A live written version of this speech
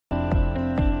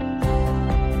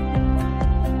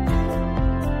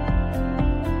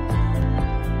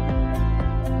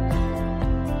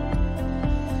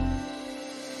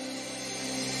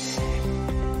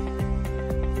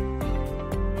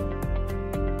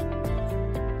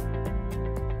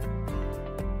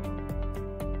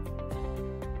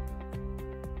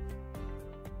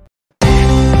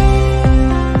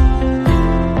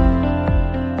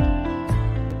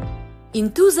In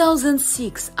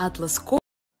 2006, Atlas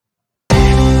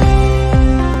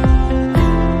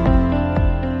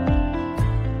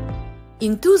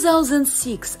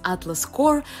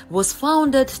Core was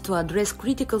founded to address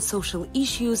critical social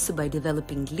issues by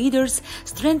developing leaders,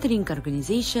 strengthening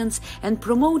organizations, and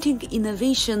promoting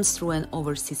innovations through an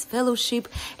overseas fellowship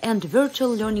and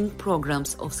virtual learning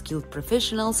programs of skilled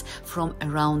professionals from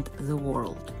around the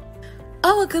world.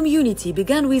 Our community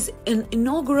began with an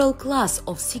inaugural class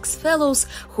of 6 fellows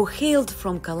who hailed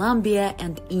from Colombia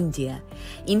and India.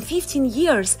 In 15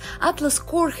 years, Atlas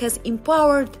Core has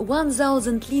empowered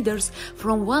 1,000 leaders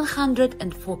from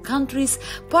 104 countries,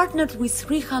 partnered with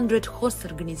 300 host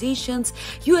organizations,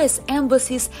 US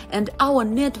embassies, and our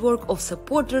network of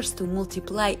supporters to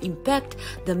multiply impact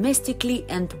domestically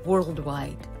and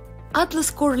worldwide.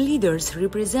 Atlas Core leaders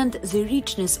represent the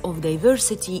richness of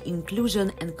diversity,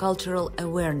 inclusion, and cultural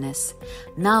awareness.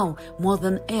 Now, more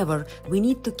than ever, we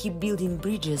need to keep building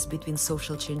bridges between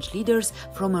social change leaders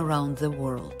from around the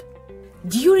world.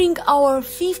 During our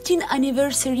 15th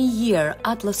anniversary year,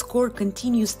 Atlas Core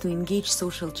continues to engage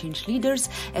social change leaders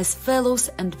as fellows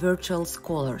and virtual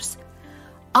scholars.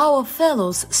 Our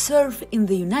fellows serve in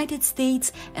the United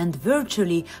States and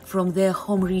virtually from their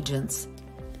home regions.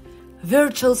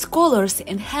 Virtual scholars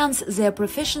enhance their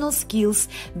professional skills,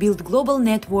 build global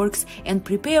networks, and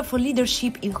prepare for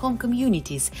leadership in home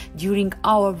communities during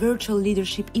our Virtual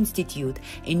Leadership Institute,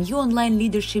 a new online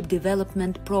leadership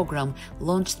development program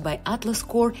launched by Atlas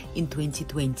Core in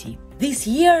 2020. This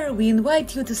year, we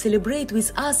invite you to celebrate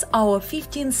with us our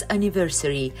 15th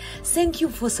anniversary. Thank you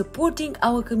for supporting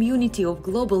our community of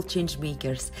global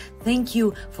changemakers. Thank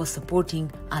you for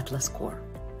supporting Atlas Core.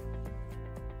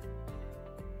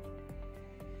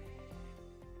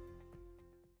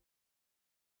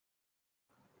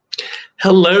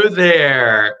 Hello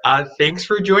there. Thanks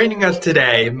for joining us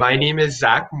today. My name is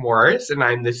Zach Morris, and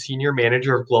I'm the Senior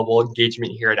Manager of Global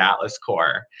Engagement here at Atlas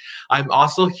Core. I'm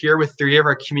also here with 3 of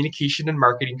our Communication and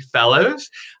Marketing Fellows,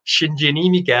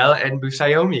 Shingini, Miguel, and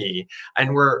Busayomi.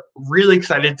 And we're really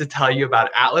excited to tell you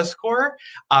about Atlas Core,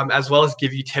 as well as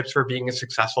give you tips for being a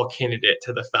successful candidate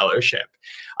to the fellowship.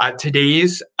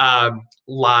 Today's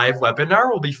live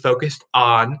webinar will be focused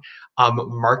on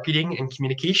marketing and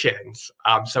communications.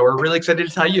 So we're really excited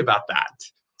to tell you about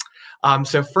that.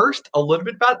 So first, a little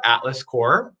bit about Atlas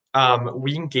Core.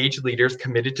 We engage leaders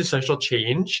committed to social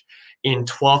change in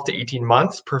 12 to 18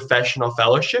 months professional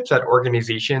fellowships at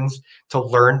organizations to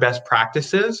learn best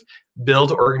practices,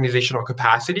 build organizational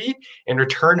capacity, and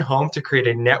return home to create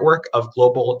a network of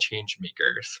global change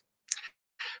makers.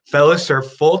 Fellows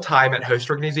serve full-time at host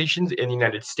organizations in the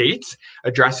United States,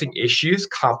 addressing issues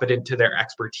competent to their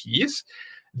expertise.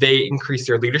 They increase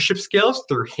their leadership skills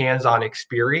through hands-on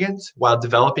experience while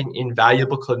developing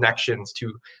invaluable connections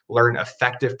to learn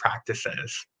effective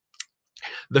practices.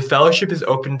 The fellowship is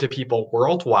open to people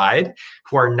worldwide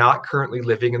who are not currently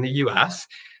living in the US,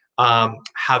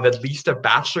 have at least a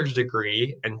bachelor's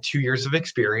degree and 2 years of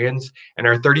experience, and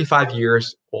are 35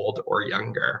 years old or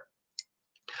younger.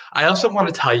 I also want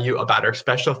to tell you about our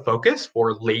special focus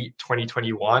for late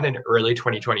 2021 and early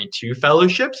 2022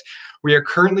 fellowships. We are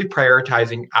currently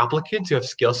prioritizing applicants who have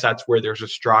skill sets where there's a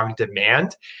strong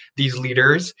demand. These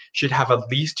leaders should have at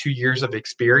least 2 years of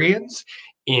experience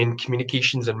in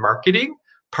communications and marketing,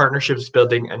 partnerships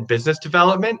building and business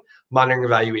development, monitoring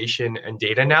evaluation and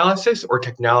data analysis, or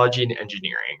technology and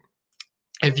engineering.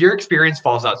 If your experience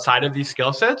falls outside of these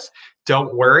skill sets,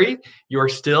 don't worry, you are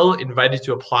still invited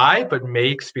to apply, but may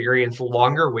experience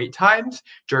longer wait times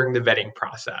during the vetting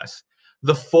process.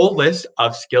 The full list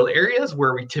of skill areas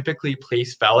where we typically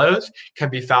place fellows can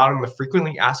be found in the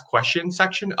frequently asked questions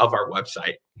section of our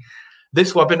website.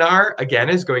 This webinar, again,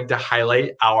 is going to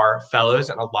highlight our fellows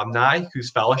and alumni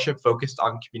whose fellowship focused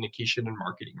on communication and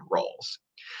marketing roles.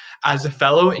 As a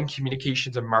fellow in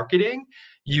communications and marketing,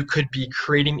 you could be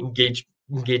creating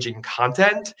engaging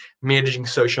content, managing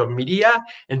social media,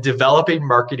 and developing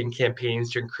marketing campaigns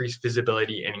to increase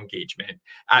visibility and engagement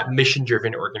at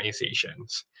mission-driven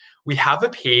organizations. We have a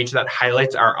page that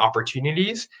highlights our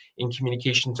opportunities in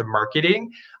communications and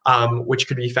marketing, which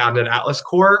could be found at Atlas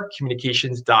Core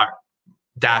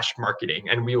communications-marketing,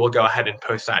 and we will go ahead and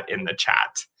post that in the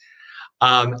chat.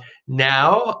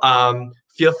 Now,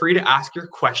 feel free to ask your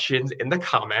questions in the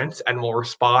comments, and we'll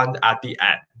respond at the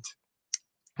end.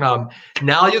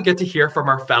 Now you'll get to hear from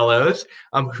our fellows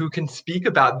who can speak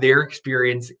about their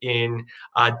experience in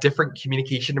different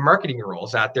communication and marketing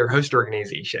roles at their host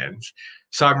organizations.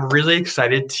 So I'm really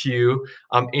excited to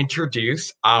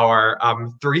introduce our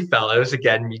 3 fellows,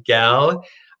 again, Miguel,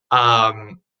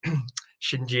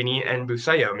 Shingini, and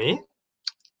Busayomi.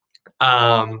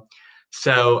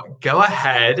 So go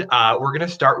ahead. We're going to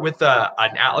start with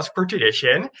an Atlas Core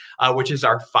tradition, which is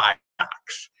our 5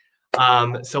 facts.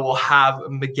 So we'll have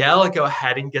Miguel go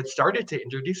ahead and get started to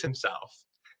introduce himself.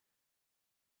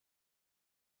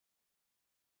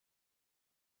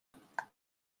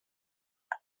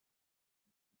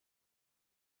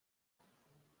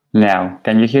 Now,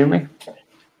 can you hear me?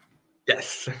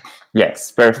 Yes.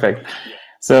 Yes, perfect.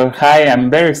 So, hi, I'm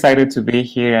very excited to be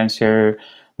here and share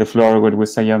the floor with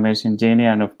Busayomi Shingini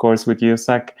and, of course, with you,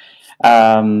 Zach.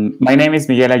 My name is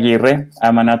Miguel Aguirre.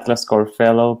 I'm an Atlas Core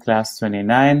Fellow, Class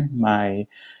 29. My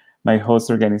host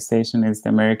organization is the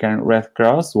American Red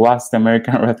Cross, was the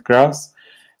American Red Cross.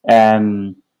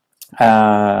 And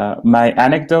my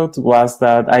anecdote was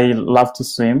that I love to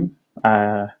swim.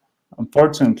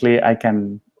 Unfortunately, I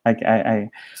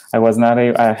was not.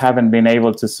 I haven't been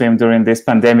able to swim during this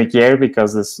pandemic year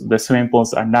because the swimming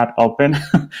pools are not open.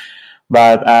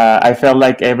 But I felt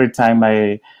like every time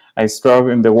I strove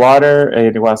in the water,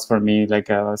 it was for me like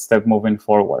a step moving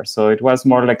forward. So it was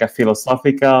more like a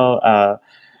philosophical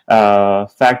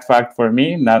fact for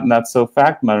me, not so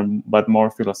fact, but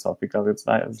more philosophical. It's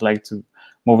like to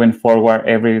moving forward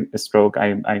every stroke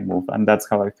I move, and that's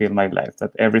how I feel my life.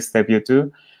 That every step you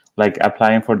do, like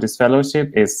applying for this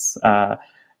fellowship, is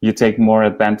you take more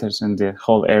advantage in the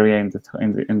whole area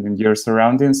in your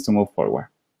surroundings to move forward.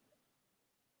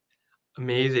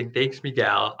 Amazing. Thanks,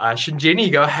 Miguel. Shingini,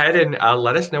 go ahead and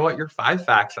let us know what your 5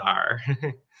 facts are.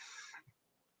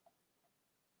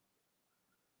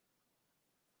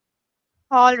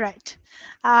 All right.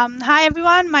 Hi,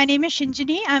 everyone. My name is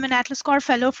Shingini. I'm an Atlas Core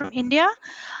Fellow from India.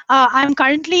 I'm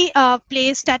currently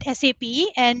placed at SAP,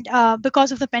 and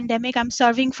because of the pandemic, I'm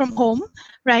serving from home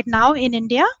right now in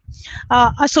India.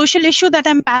 A social issue that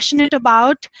I'm passionate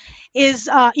about is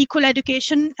equal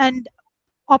education and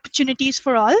opportunities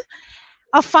for all.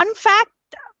 A fun fact,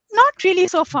 not really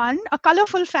so fun. A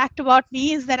colorful fact about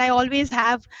me is that I always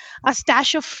have a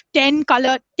stash of 10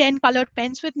 colored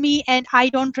pens with me, and I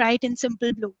don't write in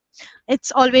simple blue.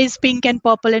 It's always pink and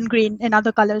purple and green and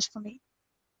other colors for me.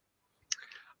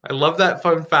 I love that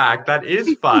fun fact. That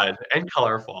is fun and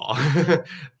colorful.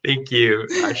 Thank you,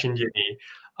 Shingini.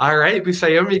 All right,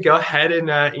 Busayomi, go ahead and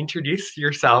introduce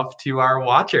yourself to our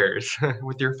watchers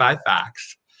with your 5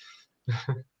 facts.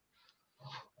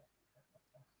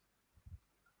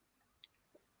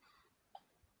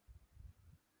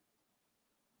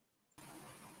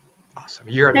 Awesome.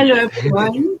 You're Hello, unmuted.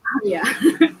 everyone. Yeah,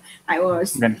 I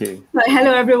was. Thank you.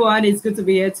 Hello, everyone. It's good to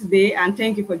be here today, and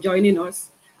thank you for joining us.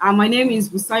 My name is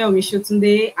Busayomi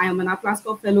Shotunde. I am an Atlas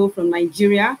Core Fellow from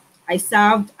Nigeria. I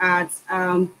served at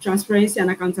Transparency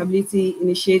and Accountability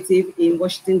Initiative in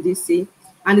Washington, D.C.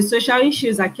 And the social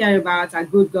issues I care about are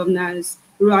good governance,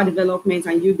 rural development,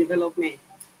 and youth development.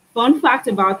 Fun fact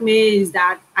about me is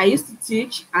that I used to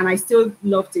teach, and I still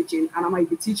love teaching, and I might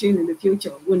be teaching in the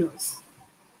future. Who knows?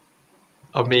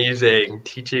 Amazing.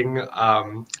 Teaching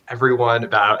everyone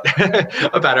about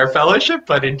about our fellowship,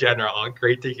 but in general,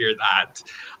 great to hear that.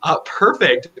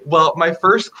 Perfect. Well, my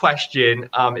first question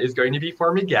is going to be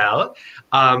for Miguel,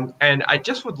 and I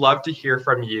just would love to hear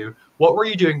from you. What were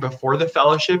you doing before the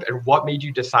fellowship, and what made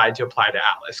you decide to apply to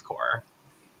Atlas Core?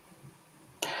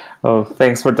 Oh,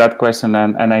 thanks for that question.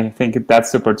 And I think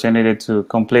that's the opportunity to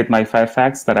complete my 5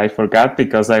 facts that I forgot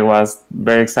because I was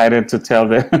very excited to tell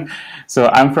them. So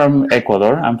I'm from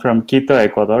Ecuador. I'm from Quito,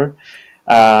 Ecuador.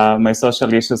 My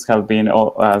social issues have been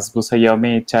as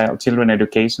Busayomi children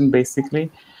education, basically.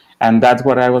 And that's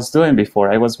what I was doing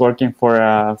before. I was working for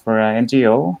an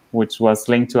NGO, which was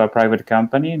linked to a private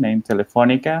company named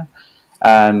Telefonica.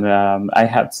 And I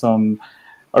had some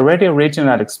already a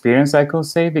regional experience, I could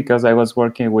say, because I was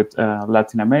working with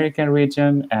Latin American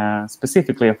region,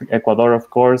 specifically Ecuador, of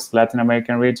course, Latin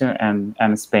American region,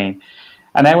 and Spain.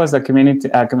 And I was a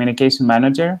communication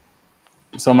manager.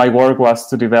 So my work was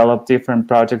to develop different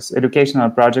projects, educational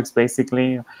projects,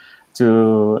 basically,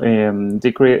 to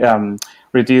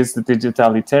reduce the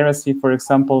digital literacy, for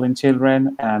example, in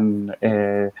children, and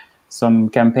some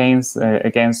campaigns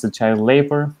against the child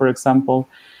labor, for example.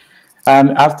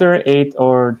 And after 8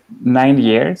 or 9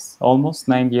 years, almost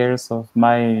 9 years of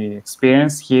my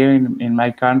experience here in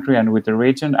my country and with the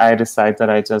region, I decided that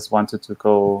I just wanted to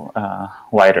go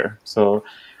wider. So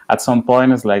at some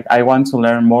point, it's like, I want to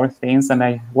learn more things.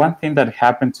 And one thing that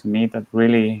happened to me that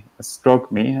really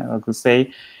struck me, I could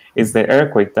say, is the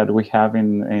earthquake that we have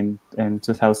in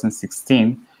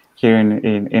 2016 here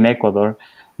in Ecuador.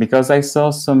 Because I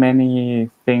saw so many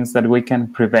things that we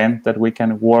can prevent, that we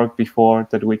can work before,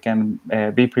 that we can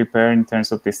be prepared in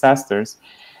terms of disasters.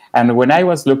 And when I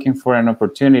was looking for an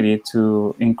opportunity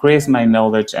to increase my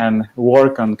knowledge and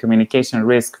work on communication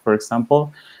risk, for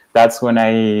example, that's when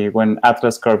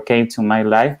Atlas Corp came to my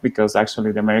life, because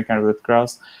actually the American Red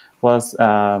Cross was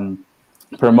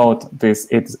promote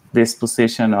this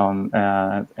position on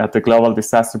at the Global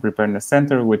Disaster Preparedness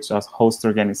Center, which was host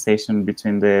organization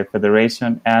between the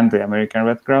Federation and the American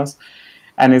Red Cross,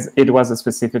 and it was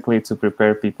specifically to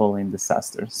prepare people in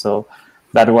disaster. So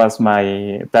that was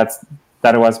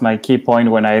my key point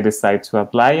when I decided to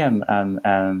apply, and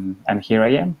here I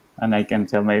am, and I can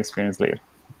tell my experience later.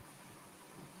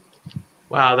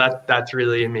 Wow, that's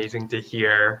really amazing to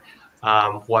hear.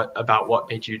 What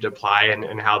made you apply,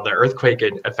 and how the earthquake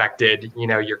affected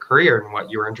your career and what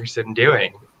you were interested in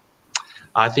doing.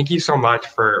 Thank you so much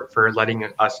for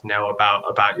letting us know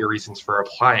about your reasons for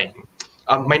applying.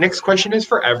 My next question is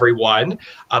for everyone,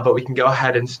 but we can go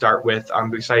ahead and start with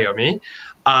Busayomi.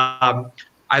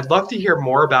 I'd love to hear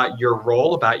more about your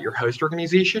role, about your host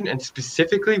organization, and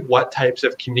specifically what types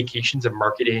of communications and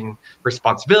marketing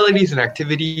responsibilities and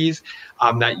activities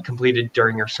that you completed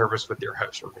during your service with your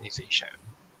host organization.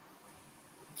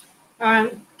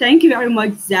 Thank you very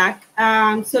much, Zach.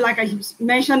 So like I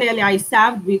mentioned earlier, I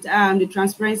served with the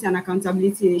Transparency and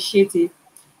Accountability Initiative.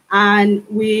 And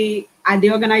we, at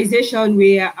the organization,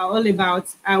 we are all about,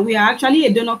 we are actually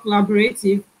a donor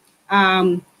collaborative,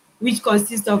 which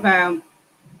consists of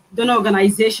donor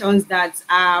organizations that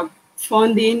are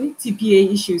funding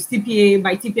TPA issues. TPA,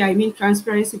 by TPA, I mean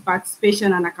transparency,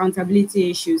 participation, and accountability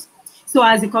issues. So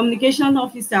as a communication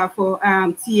officer for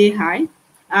TAI,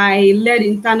 I led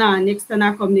internal and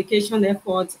external communication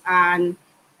efforts, and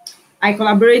I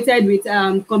collaborated with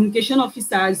communication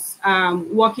officers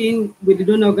working with the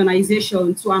donor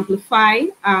organization to amplify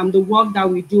the work that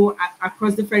we do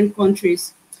across different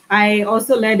countries. I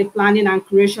also led the planning and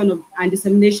creation of and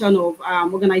dissemination of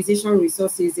organizational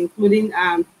resources, including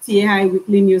TAI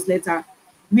weekly newsletter,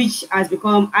 which has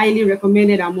become highly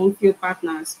recommended among field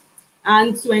partners.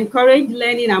 And to encourage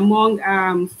learning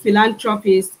among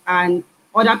philanthropists and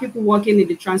other people working in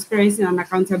the transparency and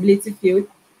accountability field,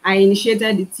 I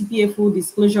initiated the TPA Full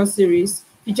Disclosure Series,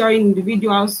 featuring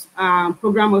individuals,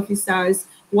 program officers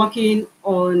working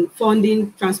on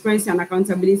funding transparency and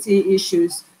accountability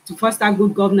issues to foster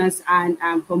good governance and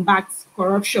combat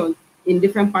corruption in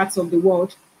different parts of the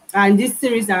world. And this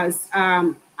series has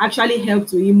actually helped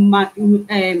to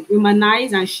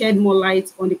humanize and shed more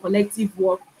light on the collective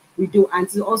work we do, and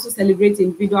to also celebrate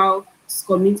individuals'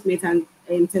 commitment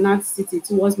and tenacity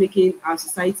towards making our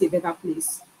society a better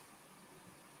place.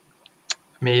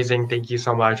 Amazing. Thank you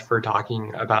so much for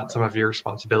talking about some of your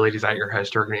responsibilities at your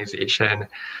host organization.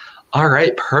 All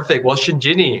right, perfect. Well,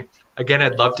 Shingini, again,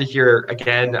 I'd love to hear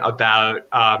again about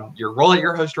your role at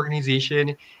your host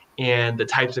organization and the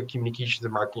types of communications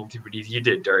and marketing activities you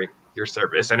did during your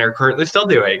service and are currently still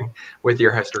doing with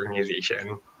your host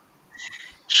organization.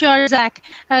 Sure, Zach.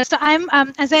 So I'm,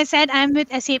 as I said, I'm with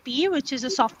SAP, which is a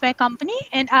software company,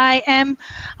 and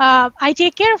I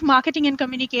take care of marketing and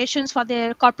communications for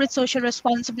their corporate social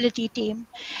responsibility team.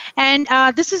 And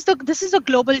this is a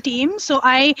global team, so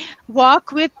I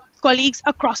work with colleagues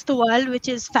across the world, which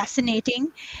is fascinating.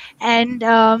 And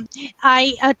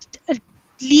I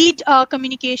lead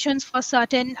communications for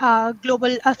certain for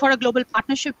a global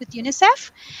partnership with UNICEF,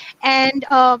 and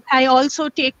I also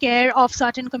take care of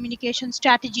certain communication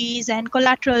strategies and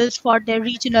collaterals for their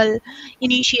regional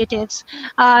initiatives.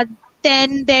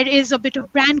 Then there is a bit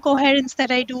of brand coherence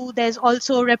that I do. There's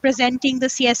also representing the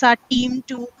CSR team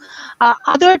to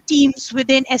other teams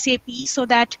within SAP, so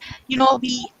that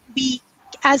we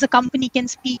as a company can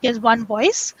speak as one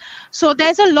voice. So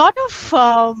there's a lot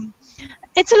of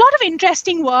it's a lot of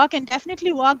interesting work, and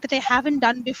definitely work that I haven't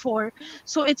done before.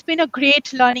 So it's been a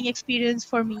great learning experience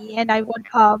for me, and I would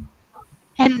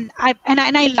and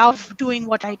I love doing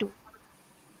what I do.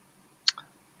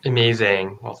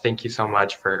 Amazing. Well, thank you so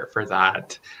much for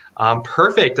that.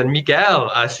 Perfect. And Miguel,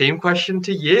 same question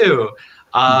to you.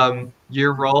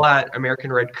 Your role at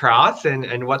American Red Cross,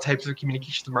 and what types of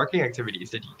communication and marketing activities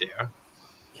did you do?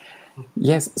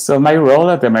 Yes, so my role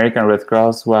at the American Red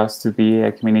Cross was to be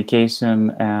a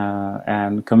communication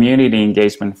and community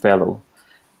engagement fellow.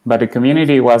 But the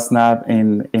community was not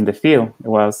in the field, it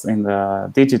was in the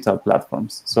digital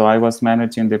platforms. So I was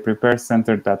managing the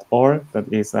preparecenter.org,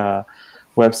 that is a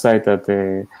website that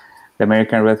the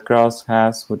American Red Cross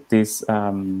has with this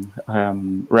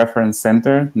reference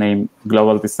center named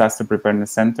Global Disaster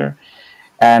Preparedness Center.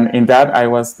 And in that, I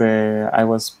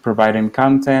was providing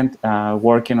content,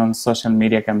 working on social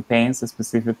media campaigns,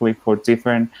 specifically for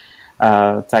different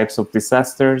types of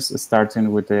disasters,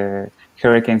 starting with the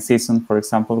hurricane season, for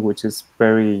example, which is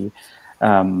very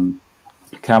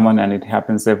common, and it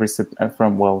happens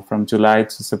from July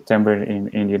to September in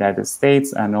the United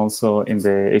States and also in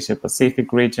the Asia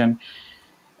Pacific region.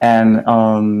 And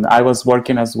I was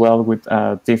working as well with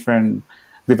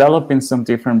developing some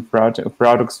different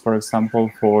products, for example,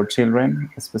 for children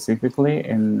specifically.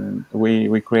 And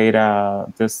we create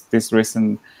this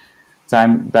recent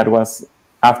time that was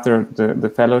after the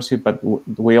fellowship, but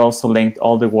we also linked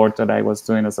all the work that I was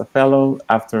doing as a fellow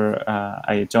after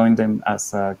I joined them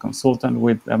as a consultant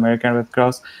with American Red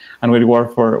Cross, and we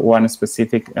worked for one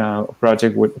specific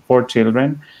project for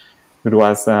children. It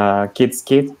was Kids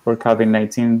Kit for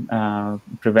COVID-19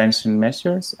 prevention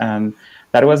measures, and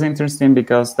that was interesting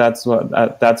because that's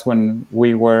when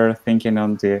we were thinking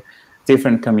on the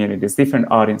different communities, different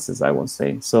audiences, I would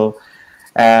say. So.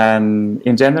 And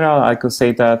in general, I could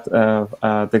say that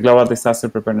the Global Disaster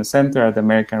Preparedness Center, the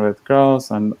American Red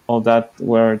Cross, and all that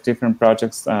were different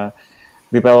projects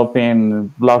developing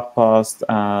blog posts,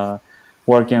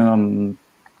 working on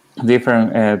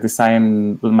different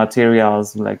design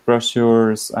materials like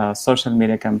brochures, social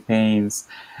media campaigns,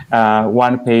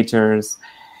 one-pagers.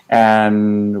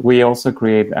 And we also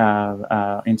create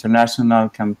an international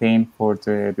campaign for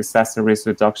the Disaster Risk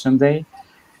Reduction Day.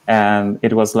 And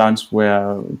it was launched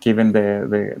giving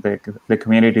the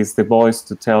communities the voice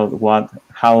to tell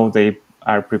how they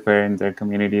are preparing their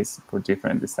communities for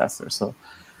different disasters. So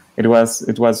it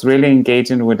was really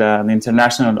engaging with an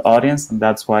international audience, and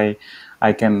that's why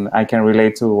I can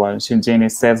relate to what Shingini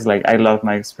says. Like, I love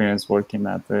my experience working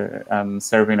at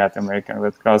serving at American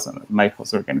Red Cross and my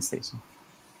host organization.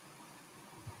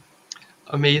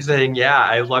 Amazing. Yeah,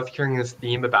 I love hearing this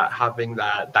theme about having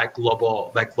that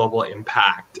global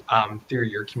impact through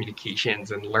your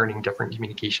communications and learning different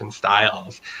communication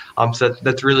styles. So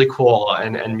that's really cool.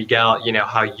 And Miguel, you know,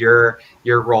 how your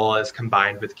role is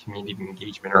combined with community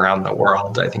engagement around the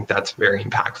world. I think that's very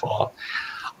impactful.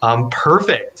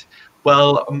 Perfect.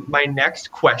 Well, my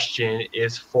next question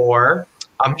is for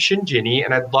Shingini,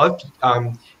 and I'd love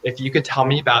if you could tell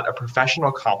me about a professional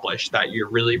accomplishment that you're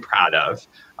really proud of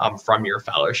from your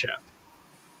fellowship.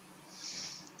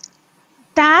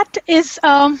 That is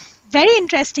a very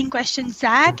interesting question,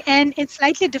 Zach, and it's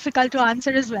slightly difficult to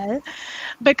answer as well,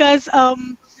 because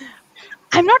I'm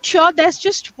not sure there's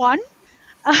just one.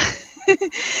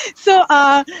 So,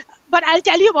 but I'll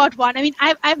tell you about one. I mean,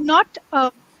 I've not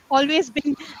always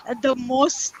been the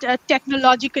most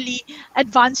technologically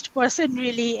advanced person,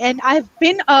 really, and I've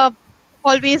been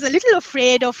always a little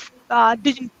afraid of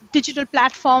digital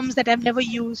platforms that I've never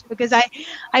used, because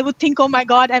I would think, oh my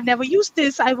God, I've never used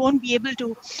this, I won't be able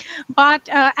to. But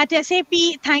at SAP,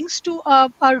 thanks to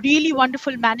a really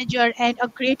wonderful manager and a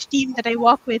great team that I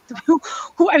work with,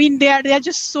 who I mean, they are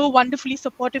just so wonderfully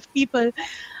supportive people.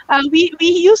 We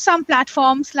use some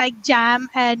platforms like Jam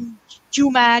and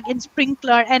Jumag and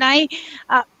Sprinkler, and I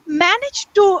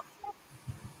managed to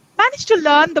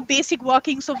learn the basic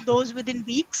workings of those within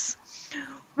weeks,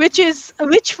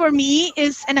 which for me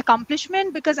is an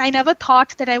accomplishment, because I never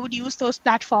thought that I would use those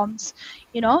platforms,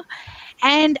 you know.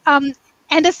 And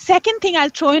the second thing, I'll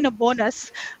throw in a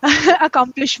bonus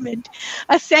accomplishment.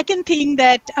 A second thing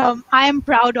that I am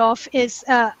proud of is,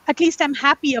 at least I'm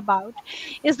happy about,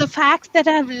 is the fact that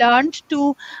I've learned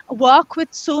to work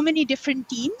with so many different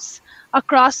teams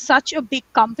across such a big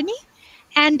company,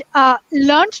 and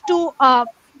learned to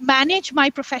manage my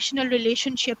professional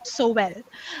relationships so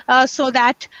well, so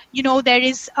that, you know, there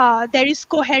is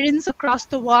coherence across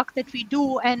the work that we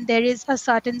do, and there is a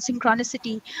certain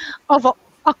synchronicity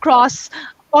across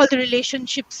all the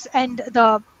relationships and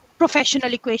the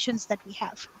professional equations that we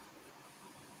have.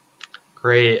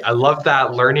 Great. I love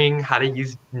that, learning how to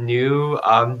use new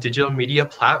digital media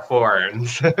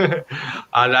platforms. That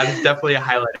is definitely a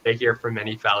highlight I hear from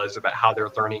many fellows about how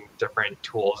they're learning different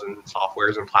tools and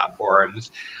softwares and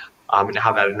platforms, and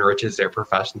how that enriches their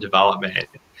professional development.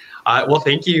 Well,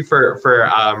 thank you for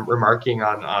remarking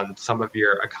on some of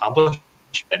your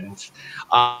accomplishments.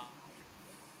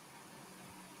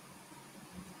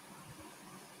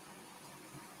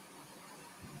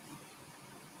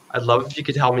 I'd love if you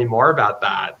could tell me more about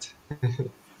that.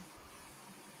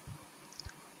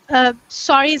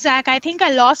 Sorry, Zach, I think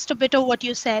I lost a bit of what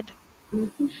you said.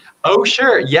 Oh,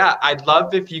 sure. Yeah, I'd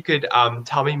love if you could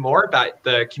tell me more about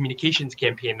the communications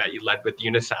campaign that you led with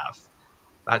UNICEF.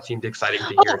 That seemed exciting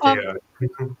to hear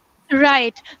too.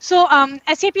 Right. So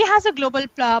SAP has a global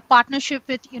partnership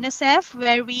with UNICEF,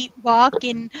 where we work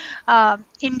in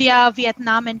India,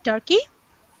 Vietnam, and Turkey.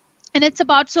 And it's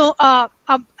about, so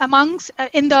amongst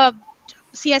in the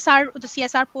the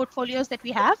CSR portfolios that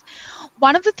we have,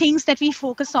 one of the things that we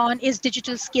focus on is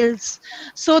digital skills.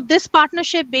 So this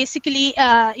partnership basically,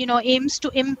 aims to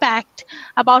impact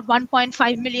about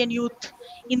 1.5 million youth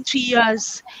in 3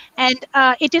 years, and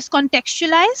it is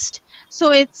contextualized.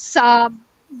 So it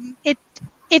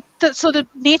so the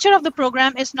nature of the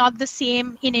program is not the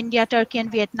same in India, Turkey, and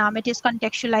Vietnam. It is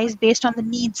contextualized based on the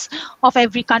needs of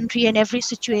every country and every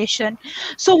situation.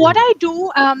 So what I do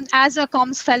as a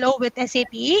comms fellow with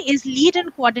SAP is lead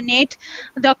and coordinate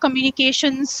the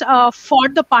communications for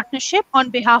the partnership on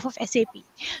behalf of SAP.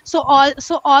 So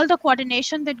all the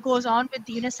coordination that goes on with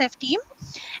the UNICEF team,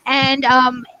 and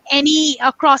any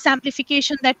cross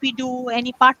amplification that we do,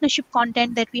 any partnership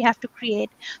content that we have to create.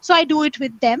 So I do it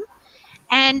with them.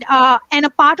 And a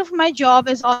part of my job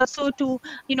is also to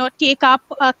take up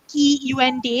key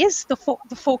UN days, the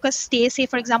focus day, say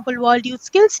for example World Youth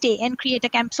Skills Day, and create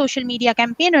a social media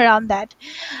campaign around that,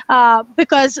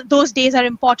 because those days are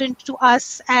important to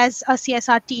us as a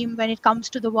CSR team when it comes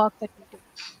to the work that we do.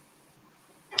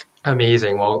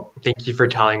 Amazing. Well, thank you for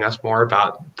telling us more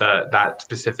about that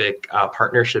specific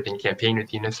partnership and campaign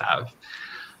with UNICEF.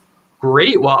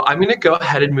 Great. Well, I'm going to go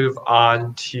ahead and move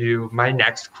on to my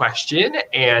next question.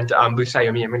 And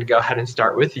Busayomi, I'm going to go ahead and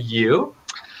start with you.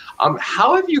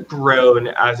 How have you grown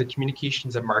as a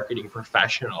communications and marketing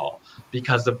professional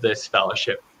because of this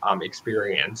fellowship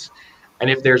experience? And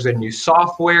if there's a new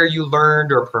software you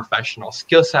learned or professional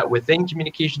skill set within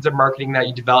communications and marketing that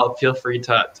you developed, feel free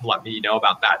to let me know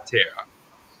about that too.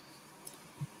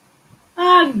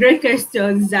 Great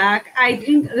question, Zach. I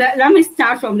think let me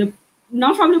start from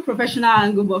not from the professional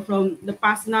angle, but from the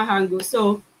personal angle.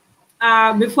 So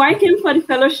before I came for the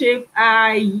fellowship,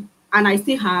 I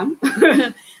still am.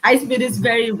 I used to be this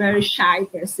very, very shy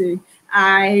person.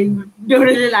 I don't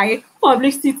really like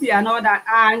publicity and all that.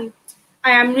 And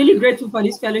I am really grateful for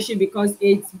this fellowship because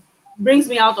it brings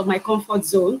me out of my comfort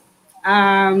zone.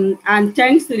 And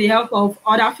thanks to the help of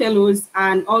other fellows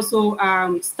and also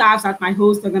staffs at my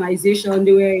host organization,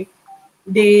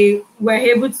 they were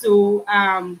able to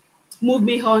move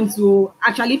me on to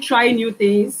actually try new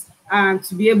things,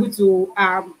 to be able to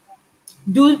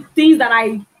do things that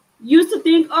I used to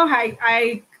think, oh,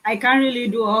 I can't really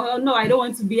do, or no, I don't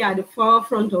want to be at the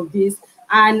forefront of this.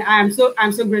 And I'm so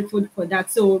grateful for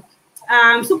that. So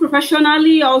so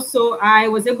professionally also, I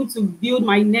was able to build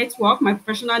my network, my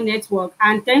professional network,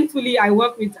 and thankfully I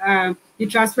work with the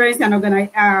Transparency and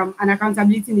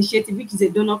Accountability Initiative, which is a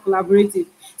donor collaborative.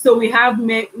 So we have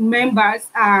members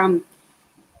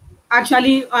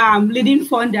actually leading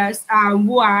funders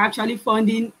who are actually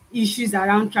funding issues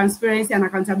around transparency and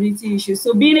accountability issues.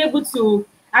 So being able to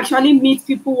actually meet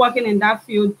people working in that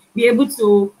field, be able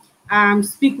to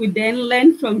speak with them,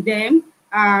 learn from them,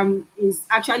 is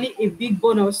actually a big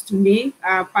bonus to me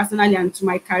personally and to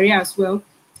my career as well.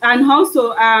 And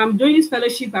also during this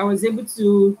fellowship, I was able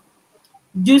to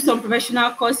do some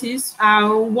professional courses.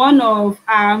 One of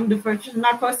the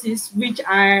professional courses which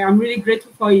I am really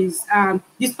grateful for is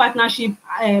this partnership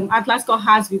Atlas Core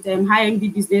has with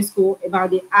HMD Business School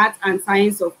about the art and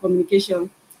science of communication.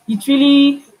 It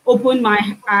really opened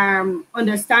my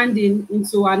understanding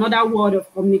into another world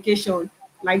of communication.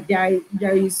 Like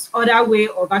there is other way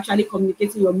of actually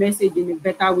communicating your message in a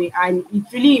better way, and it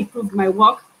really improved my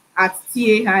work at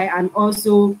TAI and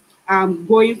also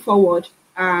going forward.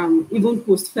 Even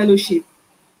post fellowship.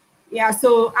 Yeah,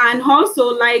 so and also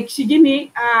like Shingini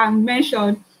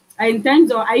mentioned, in terms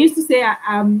of, I used to say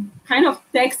I'm kind of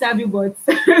tech savvy, but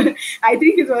I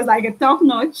think it was like a top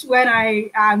notch when I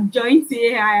joined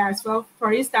TAI as well.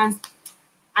 For instance,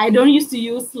 I don't used to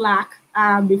use Slack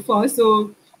before,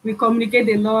 so we communicate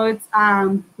a lot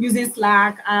using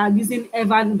Slack, using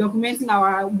Evernote, documenting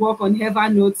our work on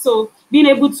Evernote. So being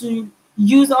able to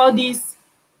use all these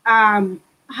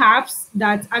apps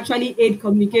that actually aid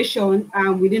communication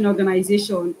within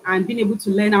organization and being able to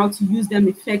learn how to use them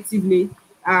effectively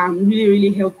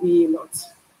really helped me a lot.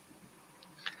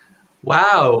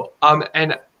 Wow.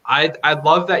 And I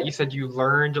love that you said you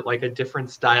learned like a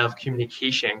different style of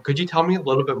communication. Could you tell me a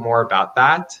little bit more about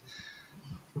that?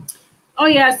 Oh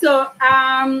yeah, so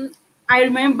I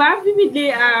remember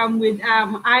vividly with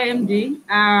IMD,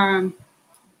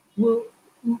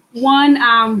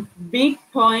 one big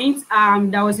point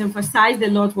that was emphasized a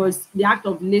lot was the act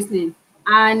of listening.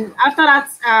 And after that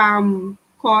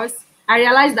course, I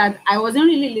realized that I wasn't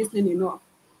really listening enough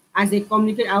as a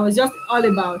communicator. I was just all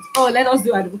about, oh, let us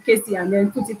do advocacy and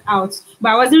then put it out. But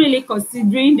I wasn't really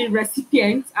considering the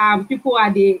recipient, people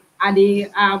at the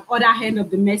other end of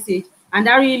the message. And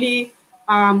that really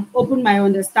opened my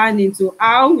understanding to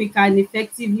how we can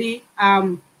effectively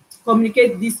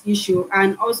communicate this issue,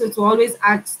 and also to always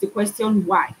ask the question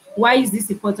why. Why is this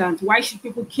important? Why should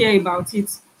people care about it?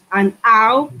 And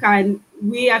how can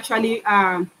we actually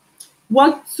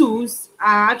what tools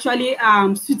are actually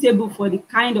suitable for the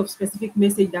kind of specific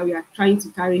message that we are trying to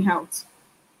carry out?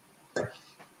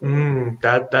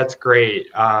 That's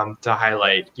great to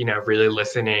highlight, really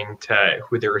listening to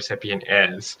who the recipient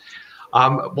is.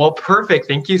 Well, perfect.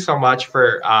 Thank you so much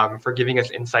for giving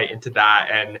us insight into that.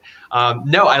 And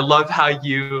no, I love how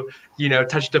you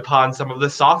touched upon some of the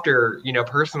softer,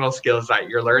 personal skills that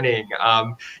you're learning.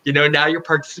 Now you're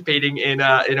participating in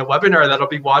a webinar that'll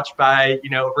be watched by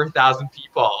over 1,000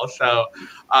 people. So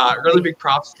really big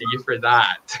props to you for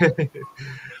that.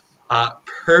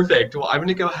 Perfect. Well, I'm going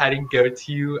to go ahead and go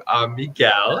to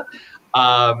Miguel.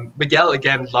 Miguel,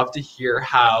 again, love to hear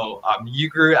how you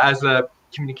grew as a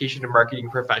communication and marketing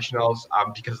professionals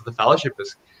because of the fellowship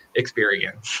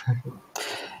experience.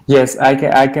 Yes,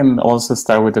 I can also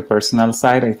start with the personal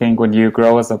side. I think when you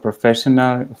grow as a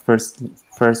professional,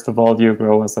 first of all, you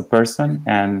grow as a person,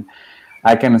 and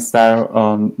I can start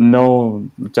no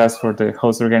just for the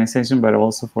host organization, but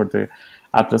also for the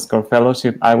Atlas Core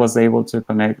Fellowship. I was able to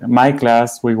connect. My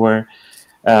class, we were,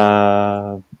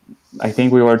 I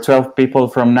think we were 12 people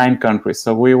from 9 countries.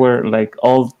 So we were like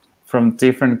all from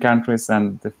different countries.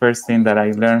 And the first thing that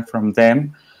I learned from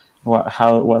them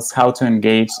was how to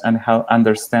engage and how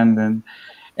understand them,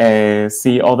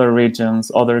 see other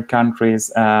regions, other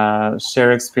countries,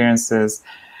 share experiences,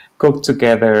 cook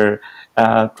together,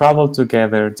 travel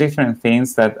together, different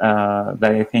things that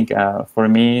I think for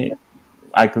me,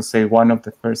 I could say one of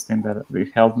the first things that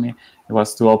helped me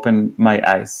was to open my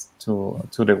eyes to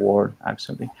the world,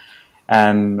 actually.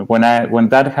 And when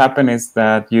that happened, is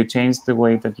that you change the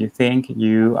way that you think,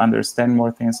 you understand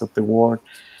more things of the world,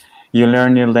 you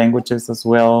learn new languages as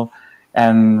well.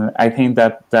 And I think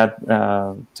that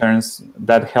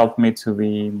helped me to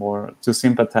be more, to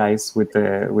sympathize with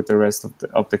the rest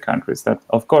of the countries. That,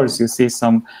 of course, you see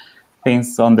some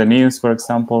things on the news, for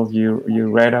example, you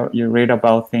read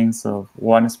about things of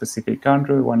one specific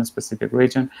country, one specific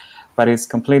region, but it's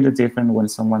completely different when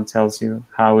someone tells you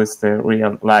how is the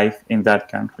real life in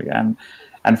that country. And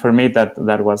for me, that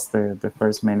was the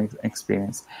first main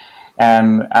experience.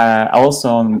 And also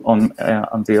on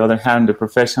the other hand, the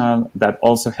professional that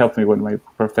also helped me with my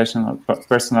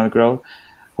personal growth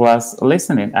was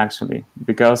listening, actually,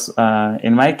 because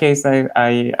in my case,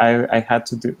 I had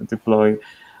to deploy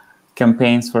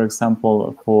campaigns, for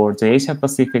example, for the Asia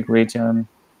Pacific region,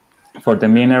 for the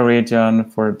MENA region,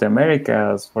 for the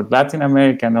Americas, for Latin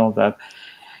America, and all that.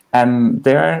 And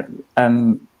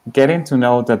getting to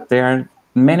know that there are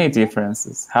many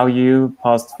differences. How you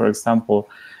post, for example,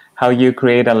 how you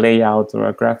create a layout or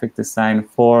a graphic design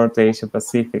for the Asia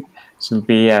Pacific should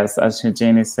be, as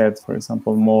Shingini said, for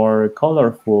example, more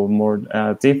colorful, more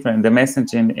different. The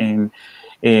messaging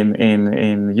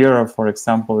in Europe, for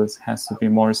example, has to be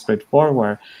more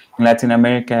straightforward. In Latin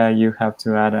America, you have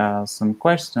to add some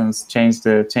questions, change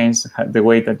the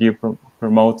way that you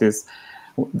promote this.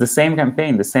 The same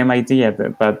campaign, the same idea,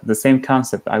 but the same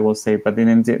concept, I will say, but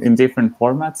in different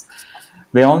formats.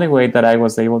 The only way that I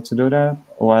was able to do that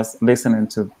was listening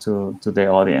to the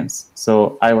audience.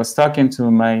 So I was talking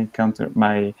to my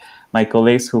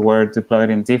colleagues who were deployed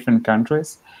in different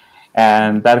countries.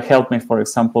 And that helped me, for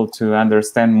example, to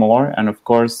understand more and, of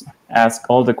course, ask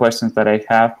all the questions that I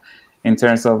have in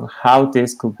terms of how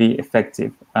this could be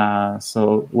effective.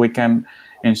 So we can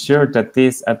ensure that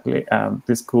this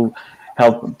could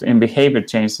help in behavior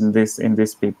change in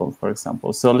these people, for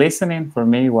example. So listening for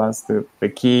me was the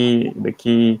key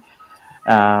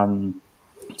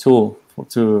tool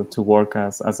to work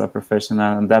as a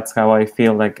professional, and that's how I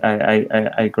feel like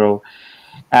I grow.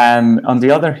 And on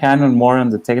the other hand, and more on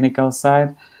the technical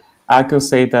side, I could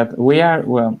say that we are,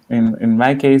 well, in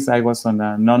my case, I was on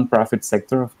a non-profit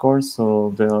sector, of course,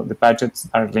 so the budgets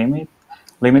are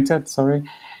limited, sorry.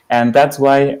 And that's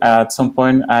why at some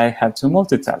point I had to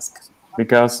multitask,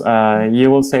 because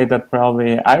you will say that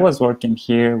probably I was working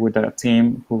here with a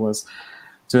team who was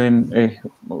doing,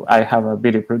 I have a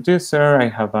video producer, I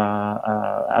have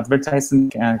a advertising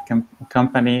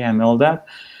company and all that.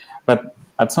 But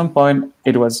at some point,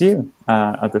 it was you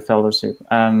at the fellowship,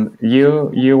 and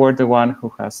you were the one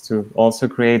who has to also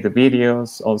create the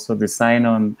videos, also design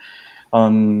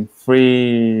on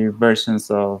free versions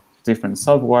of different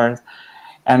software,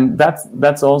 and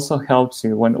that's also helps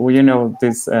you when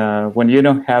this when you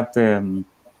don't have the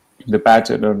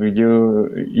budget, or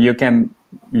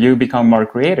you become more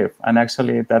creative, and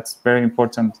actually that's very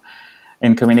important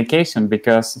in communication,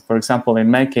 because, for example, in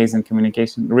my case, in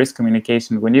communication, risk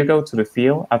communication, when you go to the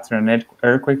field after an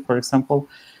earthquake, for example,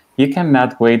 you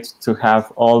cannot wait to have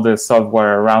all the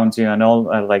software around you and all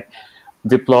like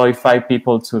deploy 5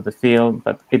 people to the field,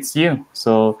 but it's you.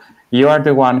 So you are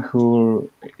the one who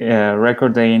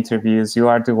record the interviews, you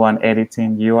are the one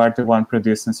editing, you are the one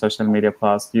producing social media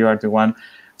posts, you are the one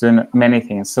doing many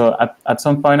things. So at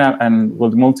some point, and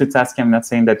with multitasking, I'm not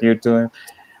saying that you're doing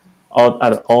all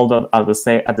at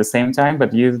the same time,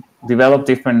 but you develop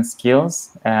different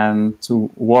skills and to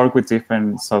work with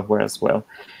different software as well.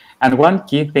 And one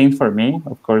key thing for me,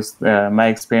 of course, my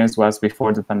experience was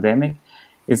before the pandemic,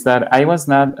 is that I was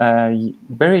not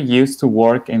very used to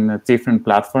work in different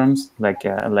platforms, like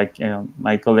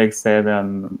my colleague said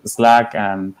on Slack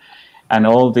and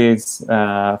all these.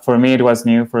 For me, it was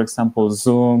new. For example,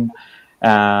 Zoom,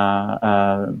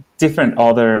 different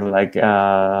other like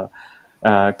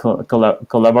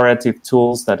collaborative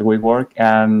tools that we work.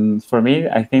 And for me,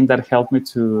 I think that helped me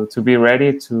to be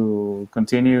ready to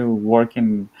continue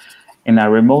working in a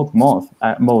remote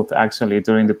mode actually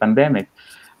during the pandemic.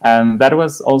 And that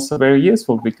was also very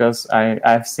useful because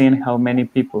I've seen how many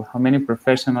people, how many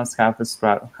professionals have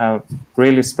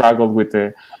really struggled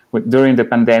during the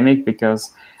pandemic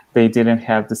because they didn't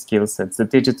have the skill sets, the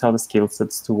digital skill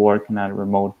sets to work in a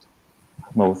remote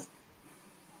mode.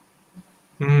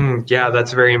 Yeah,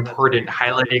 that's very important.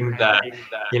 Highlighting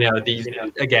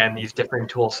these different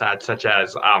tool sets such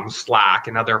as Slack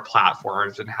and other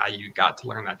platforms and how you got to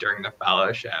learn that during the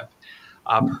fellowship.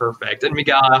 Perfect. And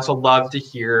Miguel, I also love to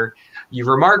hear you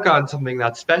remark on something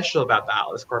that's special about the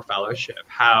Atlas Core Fellowship,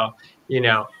 how you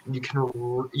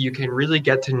can really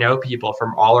get to know people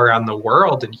from all around the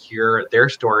world and hear their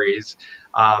stories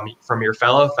from your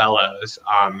fellow fellows,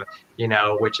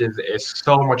 which is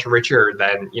so much richer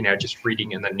than just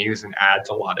reading in the news and adds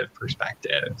a lot of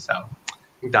perspective. So I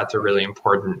think that's a really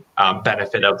important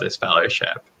benefit of this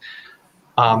fellowship.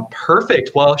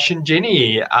 Perfect. Well,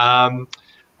 Shingini,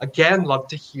 again, love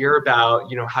to hear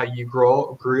about how you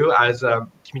grew as a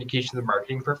communications and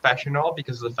marketing professional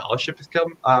because of the fellowship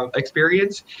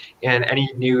experience, and any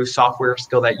new software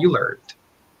skill that you learned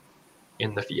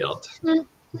in the field.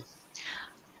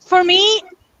 For me,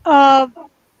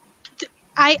 I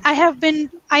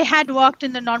had worked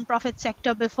in the nonprofit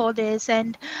sector before this,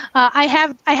 and I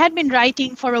had been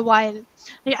writing for a while.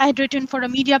 I had written for a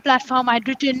media platform. I'd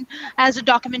written as a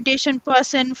documentation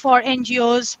person for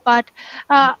NGOs, but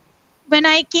when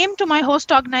I came to my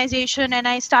host organization and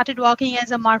I started working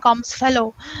as a Comms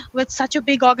Fellow with such a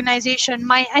big organization,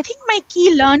 I think my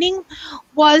key learning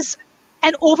was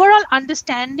an overall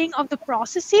understanding of the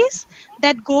processes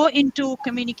that go into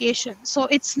communication. So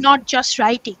it's not just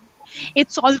writing.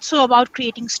 It's also about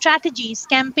creating strategies,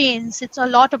 campaigns. It's a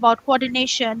lot about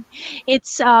coordination.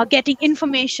 It's getting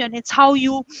information. It's how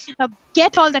you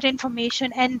get all that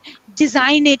information and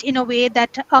design it in a way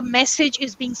that a message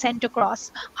is being sent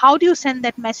across. How do you send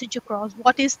that message across?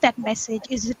 What is that message?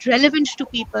 Is it relevant to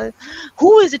people?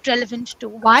 Who is it relevant to?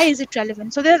 Why is it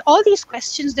relevant? So there are all these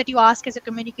questions that you ask as a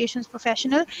communications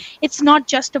professional. It's not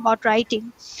just about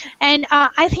writing. And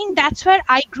I think that's where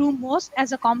I grew most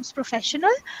as a comms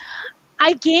professional.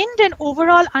 I gained an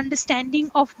overall understanding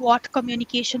of what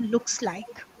communication looks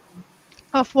like,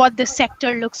 of what the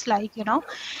sector looks like,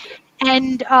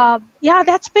 And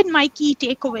that's been my key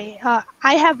takeaway.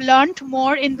 I have learned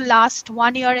more in the last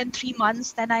 1 year and 3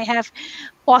 months than I have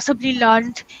possibly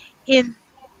learned in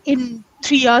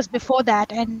 3 years before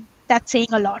that, and that's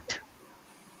saying a lot.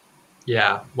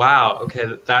 Yeah. Wow. Okay.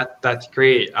 That's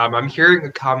great. I'm hearing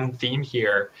a common theme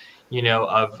here,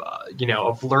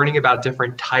 of learning about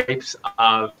different types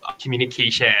of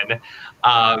communication,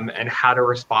 and how to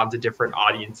respond to different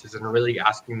audiences, and really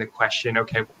asking the question,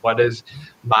 okay, what does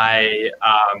my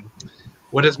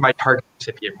target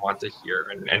recipient want to hear,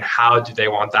 and how do they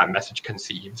want that message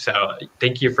conceived? So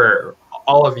thank you for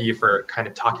all of you for kind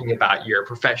of talking about your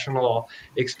professional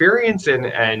experience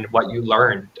and what you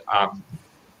learned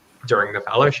during the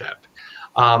fellowship.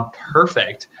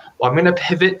 Perfect. Well, I'm going to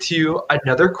pivot to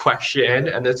another question,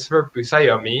 and this is for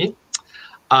Busayomi.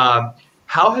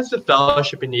 How has the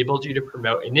fellowship enabled you to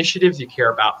promote initiatives you care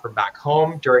about from back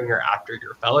home during or after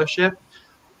your fellowship?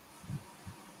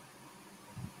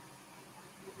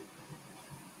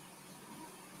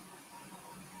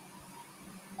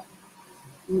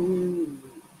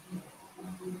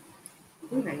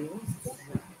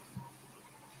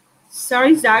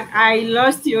 Sorry, Zach, I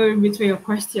lost you in between your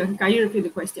question. Can you repeat the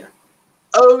question?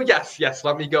 Oh, yes.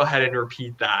 Let me go ahead and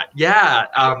repeat that. Yeah,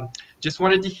 just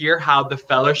wanted to hear how the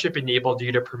fellowship enabled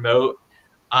you to promote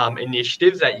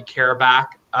initiatives that you care about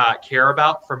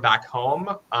from back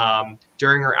home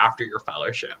during or after your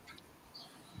fellowship.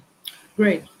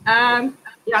 Great.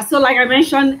 Yeah, so like I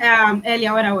mentioned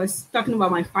earlier when I was talking about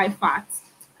my 5 facts,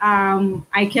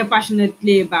 I care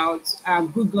passionately about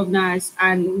good governance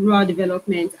and rural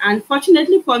development. And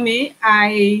fortunately for me,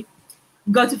 I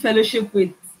got to fellowship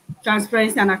with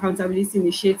Transparency and Accountability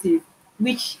Initiative,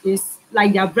 which is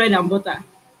like their bread and butter.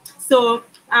 So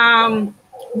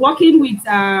working with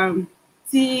TAI,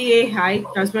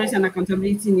 Transparency and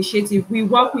Accountability Initiative, we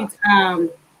work with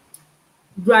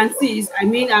grantees, I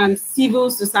mean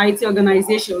civil society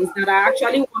organizations that are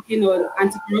actually working on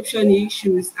anti-corruption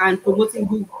issues and promoting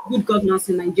good governance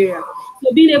in Nigeria.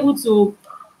 So being able to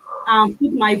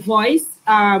put my voice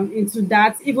into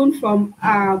that, even from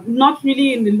not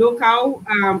really in the local,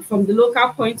 from the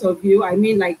local point of view, I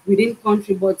mean like within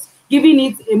country, but giving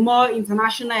it a more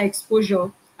international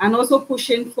exposure and also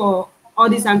pushing for all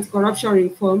this anti-corruption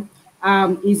reform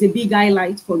is a big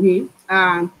highlight for me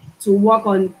to work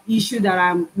on issue that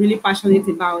I'm really passionate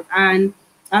about. And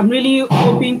I'm really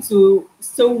hoping to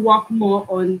still work more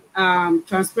on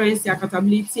transparency,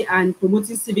 accountability, and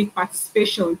promoting civic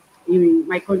participation in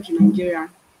my country, Nigeria.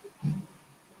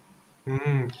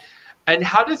 Mm. And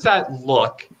how does that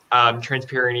look,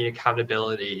 transparency and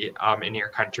accountability in your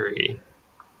country?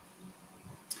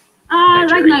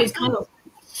 Right now, it's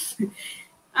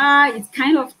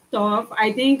kind of tough.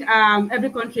 I think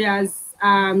every country has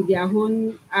their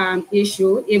own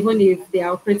issue, even if they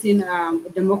are operating a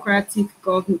democratic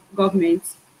government.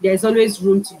 There's always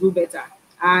room to do better,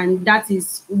 and that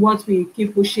is what we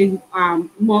keep pushing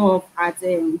more of at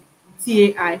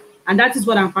TAI, and that is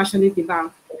what I'm passionate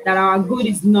about. That our good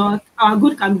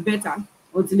can be better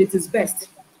until it is best,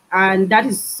 and that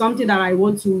is something that I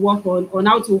want to work on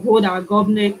how to hold our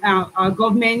government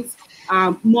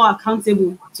more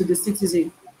accountable to the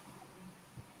citizen.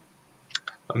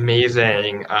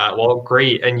 Amazing. Well,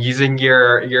 great. And using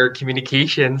your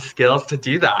communication skills to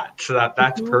do that. So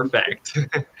that's perfect.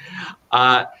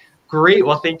 Great.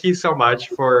 Well, thank you so much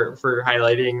for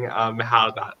highlighting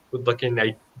how that would look in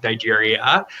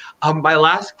Nigeria. My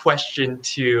last question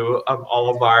to all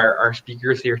of our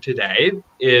speakers here today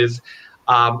is,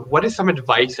 what is some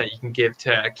advice that you can give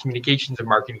to communications and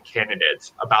marketing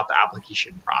candidates about the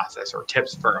application process or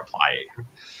tips for applying?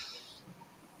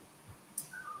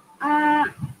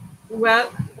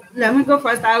 Well, let me go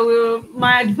first.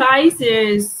 My advice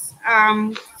is,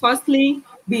 firstly,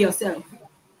 be yourself.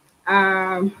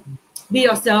 Be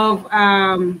yourself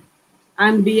and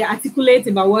be articulate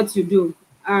about what you do.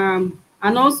 And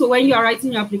also, when you are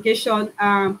writing your application,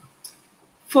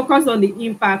 focus on the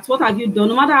impact. What have you done?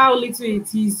 No matter how little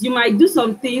it is, you might do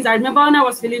some things. I remember when I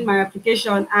was filling my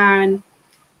application and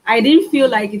I didn't feel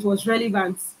like it was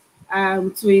relevant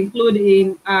to include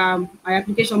in my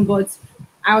application, but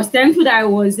I was thankful that I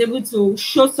was able to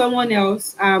show someone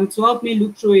else to help me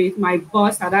look through it, my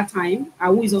boss at that time,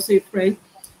 who is also a friend,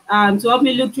 to help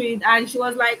me look through it. And she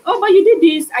was like, oh, but you did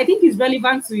this. I think it's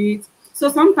relevant to it.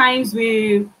 So sometimes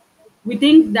we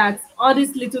think that all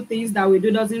these little things that we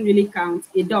do doesn't really count.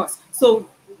 It does. So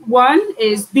one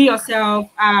is be yourself,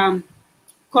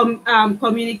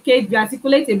 communicate, be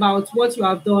articulate about what you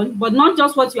have done, but not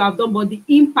just what you have done, but the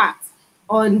impact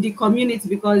on the community,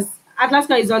 because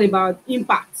Atlasca is all about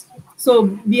impact. So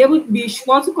be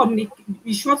sure to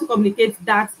communicate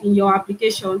that in your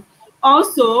application.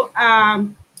 Also,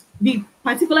 be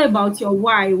particular about your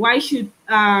why. Why should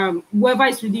whoever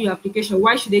is reading your application,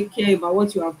 why should they care about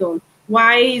what you have done?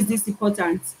 Why is this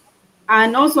important?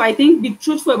 And also, I think be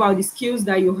truthful about the skills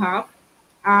that you have.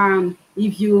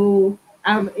 If you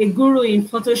have a guru in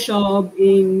Photoshop,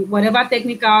 in whatever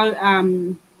technical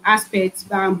aspects,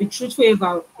 be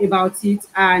truthful about it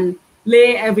and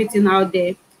lay everything out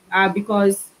there.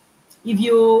 Because if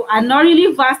you are not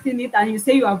really vast in it and you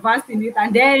say you are vast in it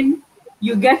and then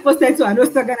you get posted to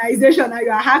another organization and you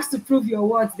are asked to prove your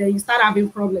worth, then you start having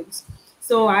problems.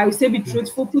 So I would say be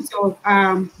truthful, put your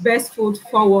best foot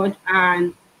forward,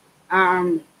 and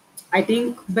I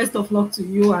think best of luck to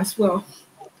you as well.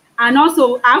 And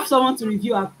also have someone to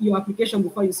review your application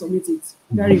before you submit it.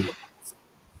 Very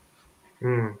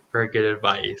important. Very good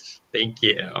advice. Thank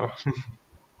you.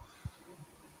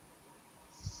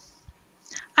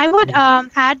 I would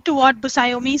add to what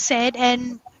Busayomi said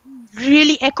and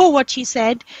really echo what she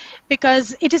said,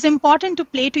 because it is important to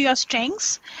play to your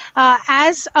strengths.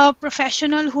 As a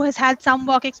professional who has had some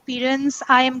work experience,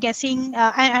 I am guessing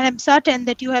and I'm certain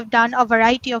that you have done a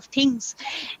variety of things,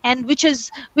 and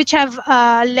which have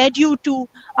led you to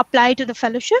apply to the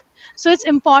fellowship. So it's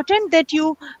important that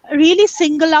you really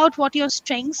single out what your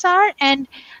strengths are and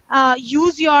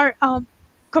use your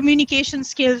communication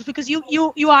skills, because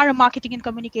you are a marketing and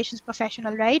communications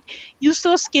professional, right? Use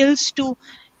those skills to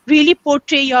really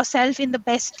portray yourself in the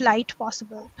best light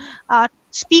possible.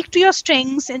 Speak to your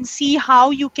strengths and see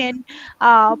how you can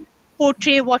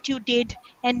portray what you did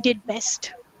and did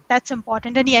best. That's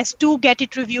important. And yes, do get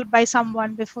it reviewed by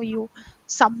someone before you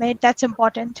submit. That's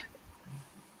important.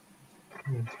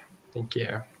 Thank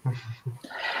you.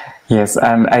 Yes,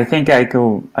 and I think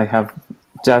I have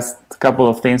just a couple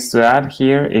of things to add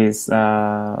here is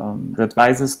the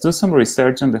advice do some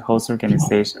research on the host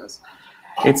organizations.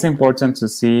 It's important to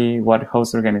see what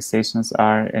host organizations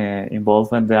are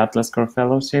involved in the Atlas Core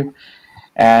Fellowship.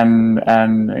 And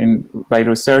by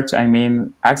research, I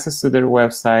mean access to their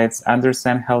websites,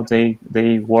 understand how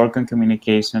they work on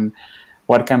communication,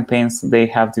 what campaigns they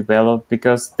have developed,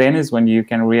 because then is when you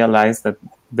can realize that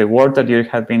the work that you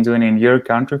have been doing in your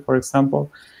country, for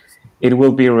example, it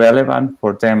will be relevant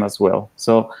for them as well.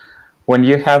 So when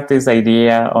you have this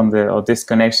idea of this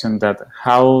connection that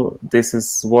how this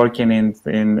is working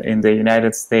in the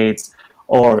United States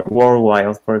or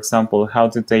worldwide, for example, how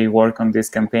did they work on this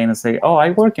campaign and say, oh,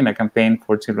 I work in a campaign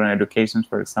for children education,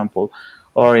 for example,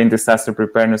 or in disaster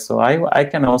preparedness. So I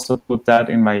can also put that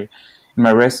in my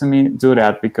resume, do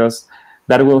that, because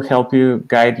that will help you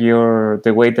guide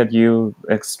the way that you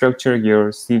structure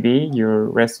your CV, your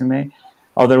resume.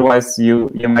 Otherwise, you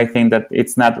might think that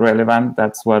it's not relevant.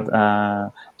 That's what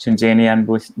Shingini and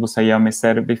Busayomi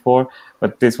said before,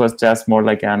 but this was just more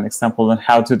like an example on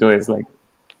how to do it, like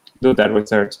do that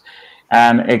research.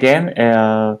 And again,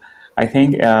 I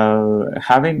think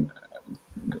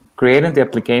creating the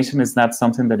application is not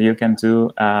something that you can do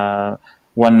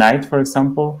one night, for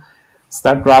example.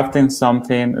 Start drafting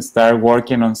something, start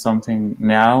working on something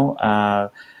now,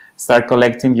 start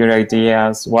collecting your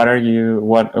ideas.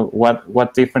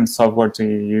 What different software do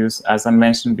you use? As I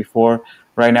mentioned before,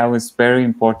 right now it's very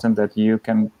important that you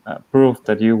can prove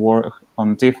that you work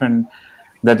on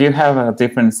that you have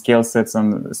different skill sets,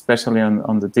 especially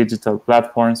on the digital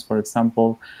platforms, for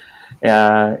example.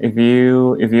 If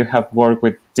you have worked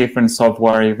with different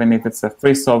software, even if it's a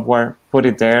free software, put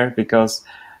it there, because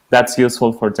that's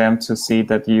useful for them to see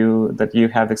that you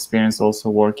have experience also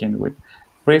working with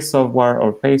free software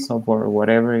or paid software or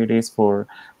whatever it is for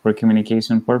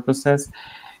communication purposes,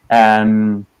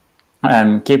 and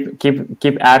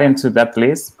keep adding to that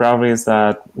list. Probably is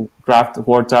a draft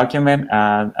Word document,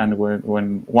 and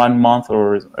when 1 month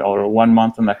or 1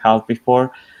 month and a half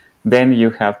before, then you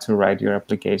have to write your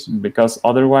application, because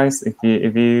otherwise, if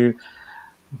you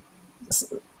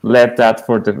let that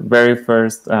for the very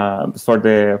first for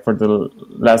the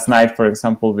last night, for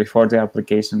example, before the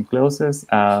application closes,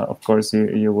 of course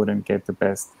you wouldn't get the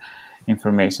best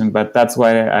information. But that's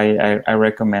why I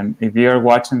recommend, if you're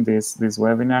watching this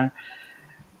webinar,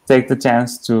 take the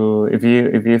chance to, if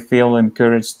you feel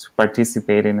encouraged to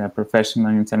participate in a professional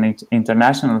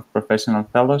international professional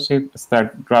fellowship,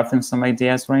 start drafting some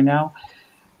ideas right now,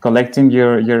 collecting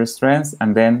your strengths,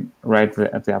 and then write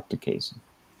the application.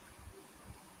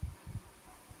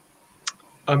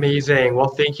 Amazing. Well,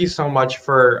 thank you so much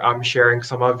for sharing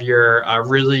some of your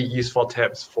really useful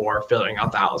tips for filling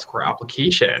out the Atlas Core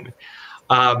application.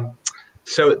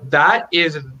 So that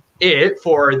is it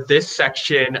for this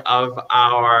section of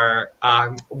our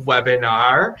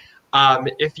webinar.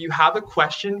 If you have a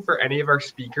question for any of our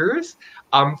speakers,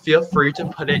 feel free to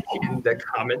put it in the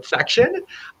comment section.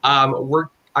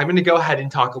 I'm going to go ahead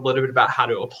and talk a little bit about how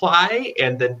to apply,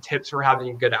 and then tips for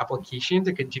having a good application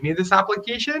to continue this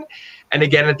application. And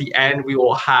again, at the end, we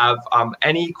will have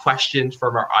any questions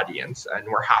from our audience, and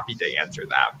we're happy to answer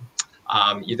them,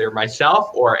 either myself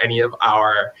or any of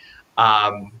our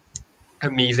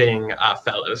amazing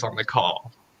fellows on the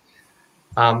call.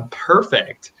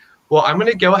 Perfect. Well, I'm going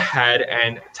to go ahead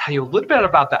and tell you a little bit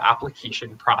about the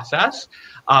application process.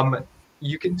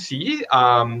 You can see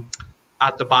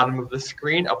at the bottom of the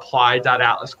screen,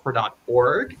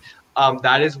 apply.atlascore.org.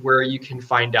 That is where you can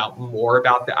find out more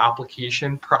about the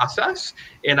application process.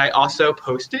 And I also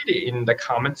posted in the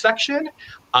comment section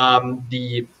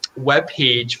the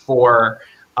webpage for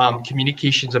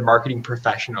communications and marketing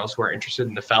professionals who are interested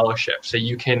in the fellowship. So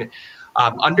you can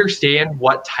understand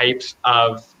what types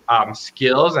of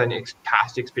skills and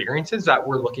past experiences that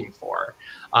we're looking for,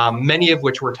 many of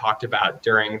which were talked about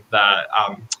during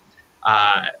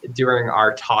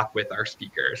our talk with our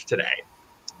speakers today.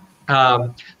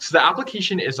 So the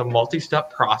application is a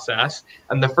multi-step process,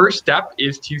 and the first step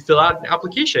is to fill out an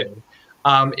application.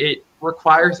 It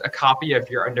requires a copy of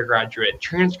your undergraduate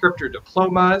transcript or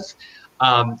diplomas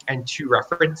and 2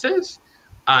 references.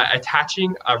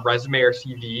 Attaching a resume or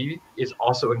CV is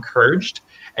also encouraged,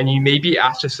 and you may be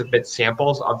asked to submit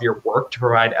samples of your work to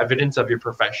provide evidence of your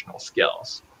professional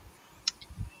skills.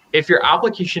 If your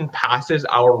application passes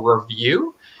our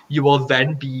review, you will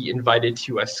then be invited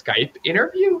to a Skype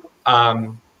interview.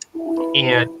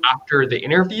 And after the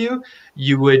interview,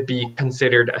 you would be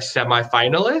considered a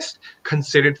semifinalist,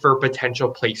 considered for potential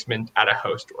placement at a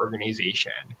host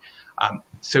organization.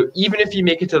 So even if you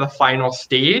make it to the final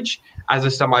stage as a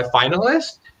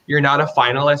semifinalist, you're not a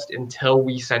finalist until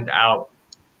we send out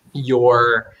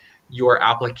your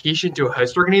application to a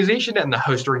host organization and the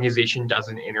host organization does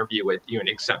an interview with you and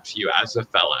accepts you as a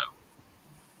fellow.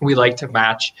 We like to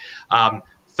match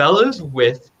fellows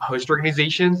with host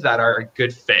organizations that are a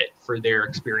good fit for their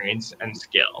experience and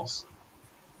skills.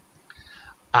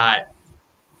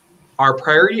 Our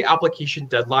priority application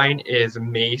deadline is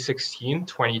May 16,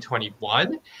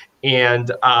 2021,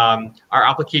 and our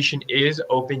application is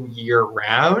open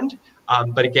year-round.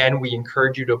 But again, we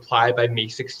encourage you to apply by May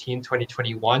 16,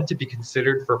 2021 to be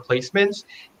considered for placements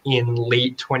in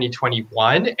late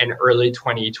 2021 and early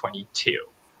 2022.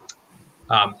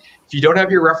 If you don't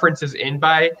have your references in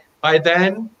by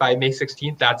then, by May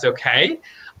 16th, that's okay.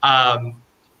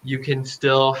 You can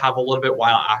still have a little bit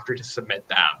while after to submit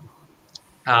them.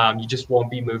 You just won't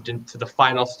be moved into the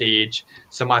final stage,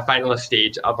 semi-finalist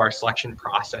stage of our selection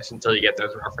process until you get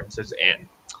those references in.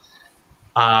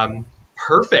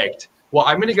 Perfect. Well,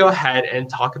 I'm going to go ahead and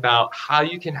talk about how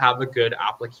you can have a good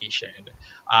application.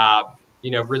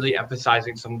 Really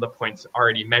emphasizing some of the points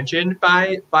already mentioned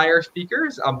by our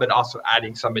speakers, but also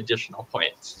adding some additional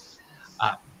points.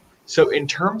 So in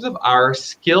terms of our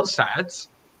skill sets,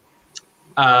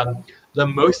 the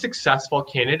most successful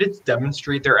candidates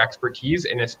demonstrate their expertise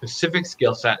in a specific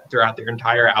skill set throughout their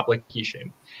entire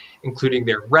application, including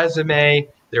their resume,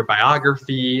 their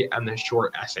biography, and the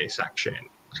short essay section.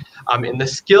 In the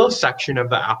skills section of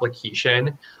the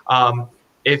application,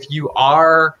 if you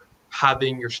are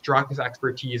having your strongest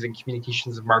expertise in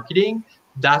communications and marketing,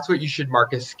 that's what you should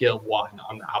mark as skill 1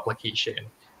 on the application.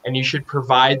 And you should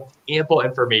provide ample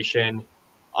information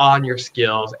on your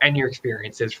skills and your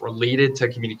experiences related to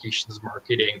communications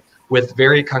marketing with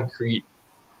very concrete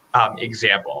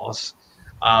examples,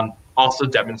 also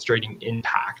demonstrating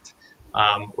impact,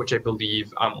 which I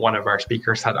believe one of our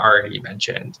speakers had already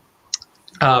mentioned.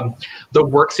 The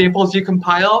work samples you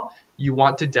compile, you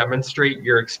want to demonstrate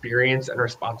your experience and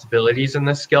responsibilities in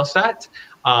the skill set.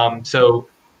 So,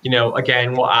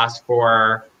 again, we'll ask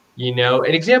for, an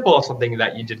example of something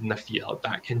that you did in the field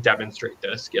that can demonstrate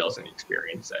those skills and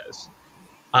experiences.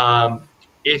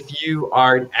 If you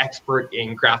are an expert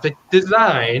in graphic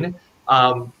design,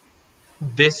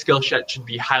 this skill set should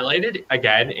be highlighted,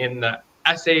 again, in the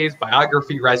essays,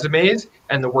 biography, resumes,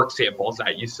 and the work samples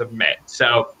that you submit.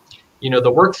 So,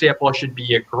 the work sample should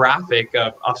be a graphic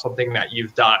of something that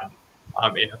you've done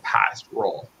in a past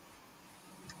role.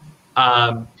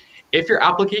 If your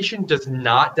application does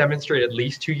not demonstrate at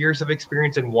least 2 years of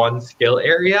experience in one skill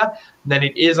area, then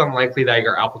it is unlikely that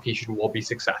your application will be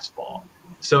successful.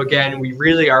 So again, we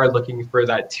really are looking for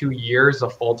that 2 years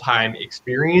of full-time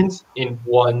experience in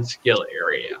one skill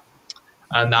area.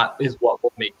 And that is what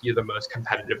will make you the most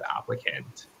competitive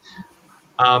applicant.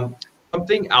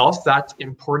 Something else that's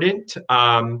important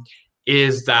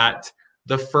is that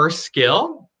the first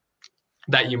skill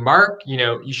that you mark,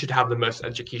 you should have the most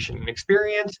education and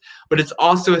experience, but it's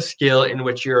also a skill in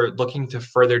which you're looking to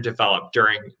further develop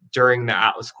during the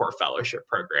Atlas Core Fellowship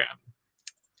program.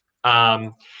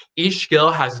 Each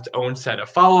skill has its own set of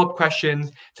follow-up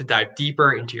questions to dive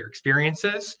deeper into your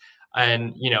experiences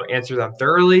and answer them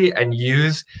thoroughly and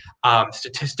use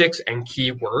statistics and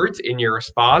keywords in your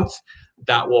response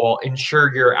that will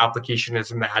ensure your application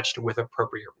is matched with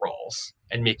appropriate roles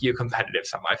and make you a competitive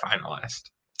semifinalist.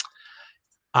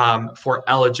 For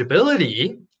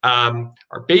eligibility, our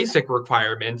basic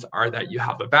requirements are that you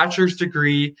have a bachelor's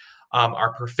degree,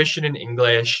 are proficient in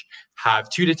English, have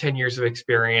 2 to 10 years of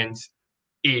experience,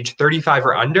 age 35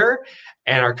 or under,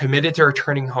 and are committed to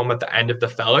returning home at the end of the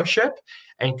fellowship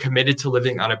and committed to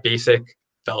living on a basic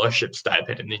fellowship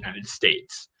stipend in the United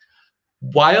States.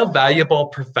 While valuable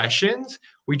professions,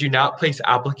 we do not place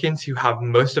applicants who have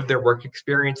most of their work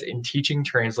experience in teaching,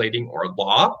 translating, or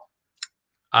law.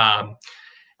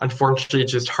 Unfortunately,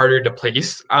 it's just harder to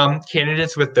place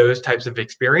candidates with those types of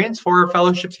experience for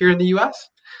fellowships here in the US.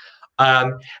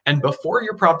 And before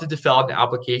you're prompted to fill out an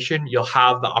application, you'll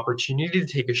have the opportunity to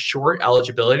take a short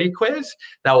eligibility quiz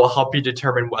that will help you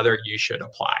determine whether you should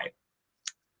apply.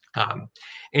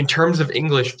 In terms of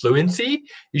English fluency,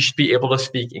 you should be able to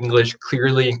speak English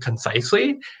clearly and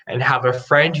concisely and have a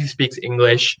friend who speaks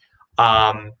English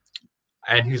and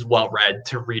who's well-read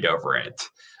to read over it.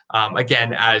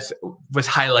 Again, as was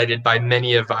highlighted by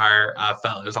many of our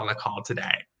fellows on the call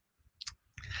today.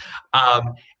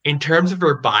 In terms of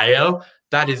your bio,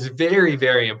 that is very,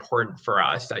 very important for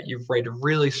us, that you write a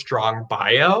really strong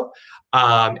bio.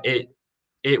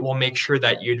 It will make sure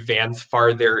that you advance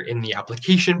farther in the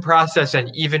application process.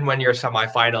 And even when you're a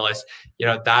semifinalist,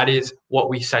 that is what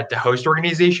we said to host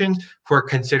organizations who are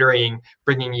considering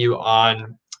bringing you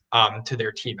on to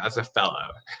their team as a fellow.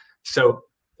 So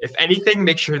if anything,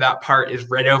 make sure that part is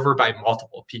read over by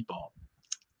multiple people.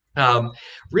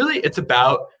 Really, it's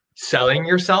about selling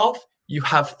yourself. You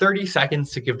have 30 seconds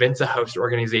to convince a host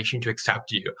organization to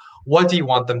accept you. What do you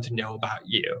want them to know about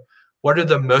you? What are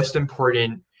the most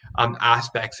important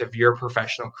aspects of your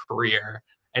professional career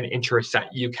and interests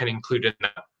that you can include in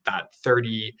that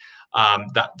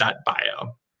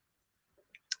bio?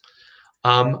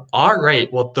 All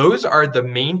right. Well, those are the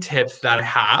main tips that I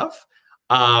have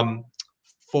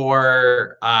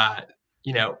for how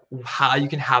you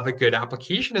can have a good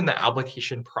application in the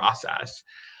application process.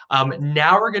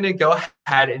 Now we're going to go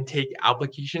ahead and take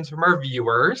applications from our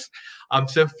viewers.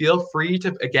 So feel free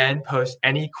to, again, post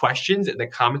any questions in the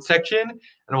comment section, and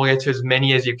we'll get to as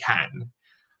many as you can.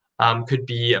 Could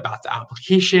be about the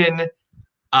application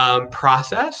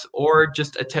process or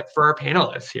just a tip for our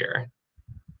panelists here.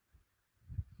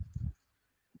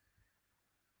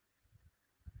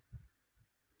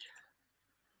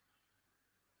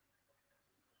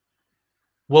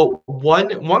 Well,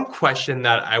 one question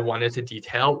that I wanted to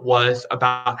detail was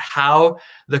about how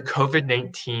the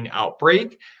COVID-19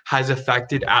 outbreak has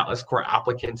affected Atlas Core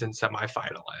applicants and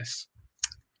semifinalists.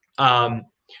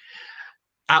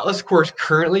 Atlas Core is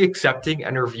currently accepting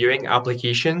and reviewing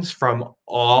applications from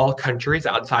all countries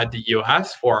outside the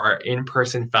US for our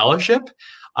in-person fellowship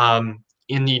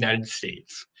in the United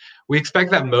States. We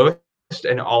expect that most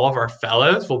and all of our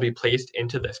fellows will be placed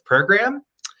into this program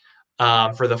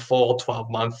for the full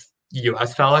 12-month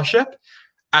US fellowship.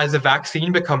 As a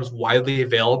vaccine becomes widely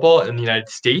available in the United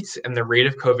States and the rate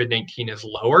of COVID-19 is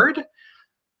lowered,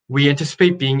 we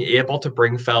anticipate being able to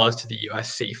bring fellows to the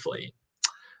US safely.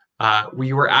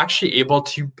 We were actually able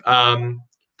to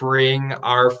bring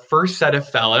our first set of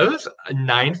fellows,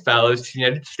 9 fellows, to the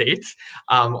United States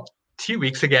 2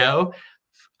 weeks ago.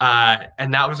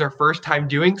 And that was our first time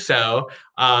doing so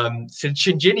since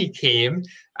Shingini came,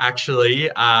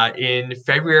 actually, in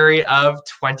February of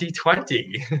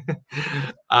 2020.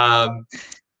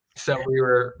 So we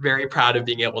were very proud of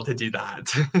being able to do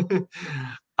that.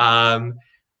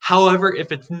 However,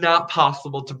 if it's not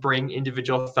possible to bring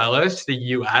individual fellows to the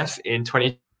US in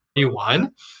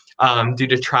 2021 due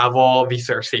to travel,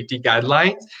 visa, or safety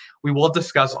guidelines, we will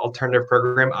discuss alternative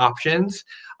program options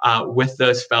with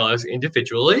those fellows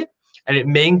individually, and it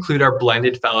may include our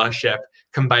blended fellowship,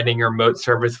 combining remote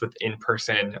service with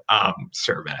in-person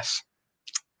service.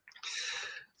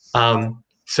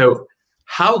 So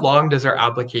how long does our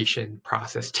application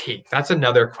process take? That's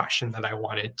another question that I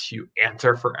wanted to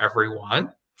answer for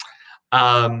everyone.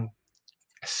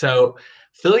 So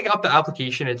filling out the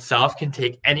application itself can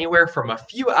take anywhere from a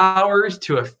few hours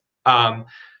to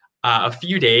a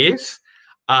few days.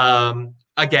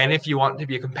 Again, if you want to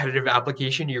be a competitive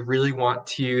application, you really want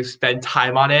to spend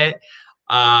time on it.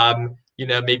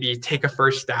 Maybe take a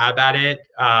first stab at it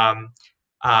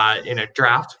in a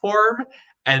draft form,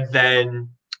 and then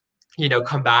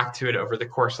come back to it over the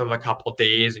course of a couple of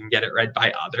days and get it read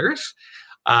by others.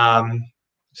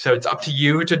 So it's up to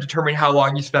you to determine how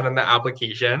long you spend on the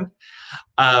application.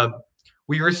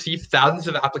 We receive thousands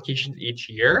of applications each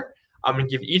year and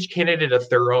give each candidate a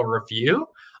thorough review.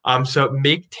 So it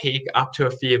may take up to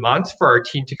a few months for our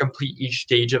team to complete each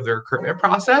stage of the recruitment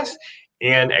process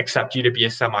and accept you to be a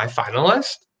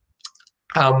semifinalist.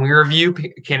 We review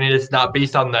candidates not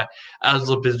based on the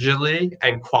eligibility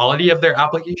and quality of their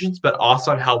applications, but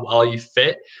also on how well you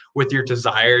fit with your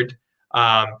desired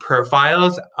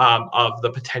profiles of the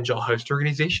potential host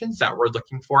organizations that we're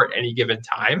looking for at any given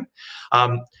time.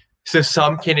 So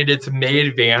some candidates may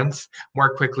advance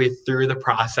more quickly through the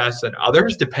process than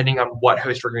others, depending on what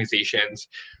host organizations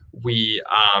we're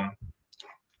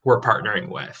partnering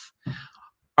with.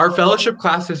 Our fellowship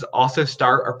classes also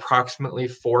start approximately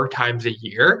 4 times a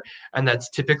year, and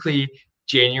that's typically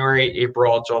January,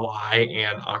 April, July,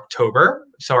 and October.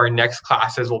 So our next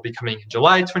classes will be coming in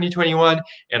July 2021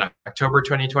 and October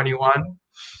 2021.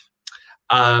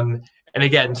 And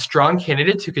again, strong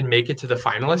candidates who can make it to the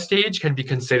finalist stage can be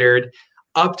considered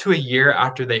up to a year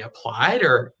after they applied,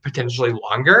 or potentially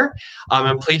longer.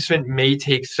 And placement may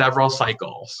take several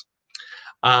cycles.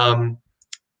 A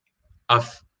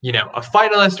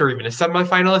finalist or even a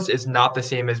semifinalist is not the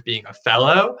same as being a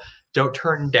fellow. Don't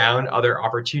turn down other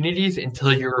opportunities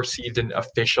until you received an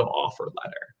official offer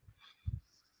letter.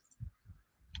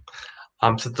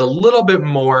 So it's a little bit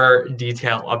more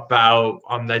detail about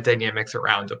the dynamics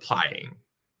around applying.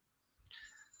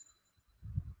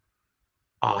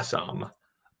 Awesome.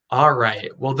 All right.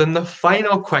 Well, then the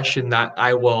final question that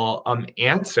I will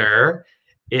answer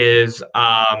is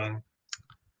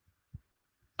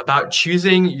about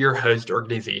choosing your host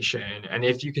organization, and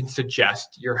if you can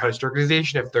suggest your host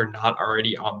organization if they're not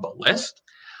already on the list.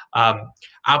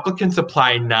 Applicants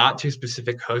apply not to a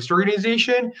specific host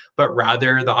organization, but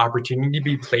rather the opportunity to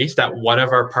be placed at one of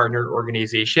our partner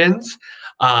organizations.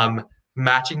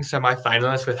 Matching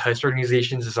semifinalists with host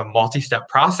organizations is a multi-step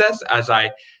process, as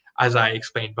I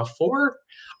explained before.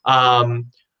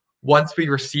 Once we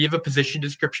receive a position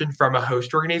description from a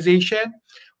host organization,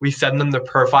 we send them the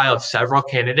profile of several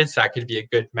candidates that could be a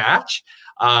good match.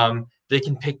 They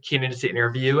can pick candidates to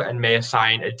interview and may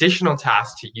assign additional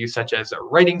tasks to you, such as a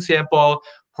writing sample,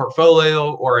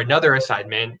 portfolio, or another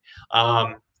assignment,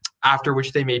 after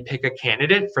which they may pick a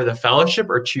candidate for the fellowship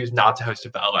or choose not to host a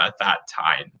fellow at that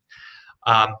time.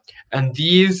 And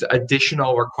these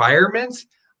additional requirements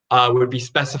would be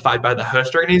specified by the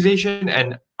host organization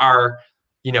and are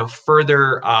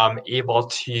further able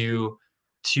to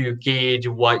gauge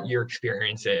what your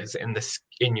experience is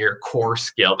in your core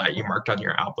skill that you marked on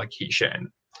your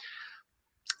application.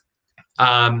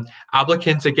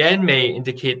 Applicants, again, may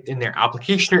indicate in their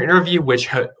application or interview which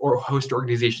host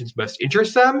organizations most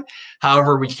interest them.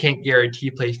 However, we can't guarantee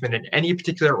placement in any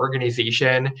particular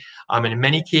organization. In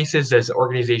many cases, those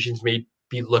organizations may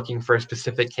be looking for a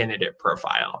specific candidate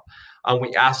profile.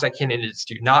 We ask that candidates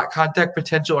do not contact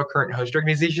potential or current host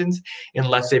organizations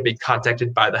unless they've been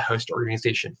contacted by the host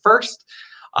organization first.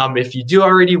 If you do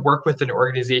already work with an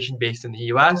organization based in the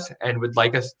US and would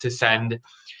like us to send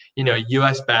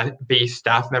US-based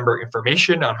staff member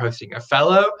information on hosting a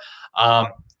fellow,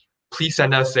 please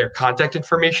send us their contact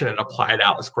information at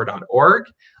apply@atlascore.org,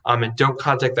 and don't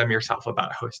contact them yourself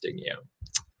about hosting you.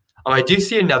 I do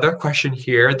see another question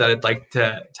here that I'd like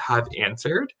to have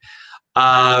answered.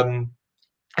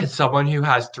 As someone who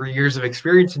has 3 years of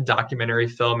experience in documentary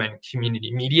film and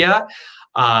community media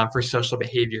for social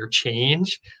behavior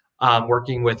change,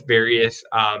 working with various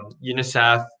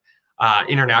UNICEF,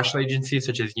 international agencies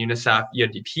such as UNICEF,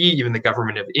 UNDP, even the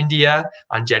government of India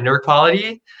on gender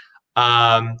equality.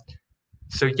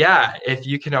 So yeah, if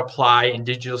you can apply in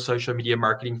digital social media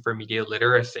marketing for media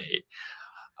literacy,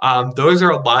 those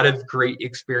are a lot of great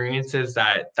experiences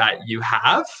that you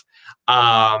have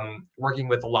working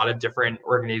with a lot of different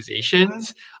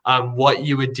organizations. What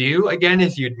you would do, again,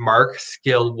 is you'd mark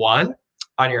skill 1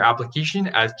 on your application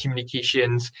as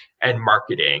communications and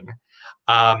marketing.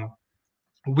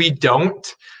 We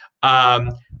don't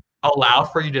allow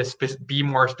for you to be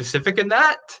more specific in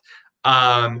that,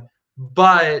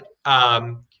 but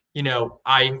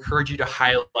I encourage you to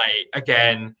highlight,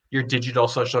 again, your digital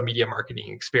social media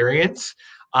marketing experience.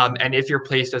 And if you're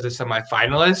placed as a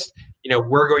semifinalist,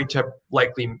 we're going to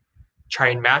likely try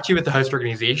and match you with the host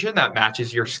organization that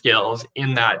matches your skills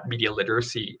in that media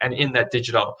literacy and in that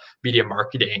digital media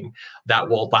marketing that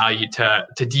will allow you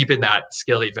to deepen that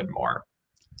skill even more.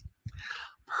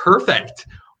 Perfect.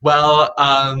 Well,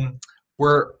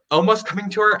 we're almost coming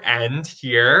to our end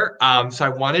here. So I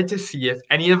wanted to see if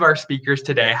any of our speakers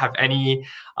today have any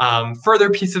further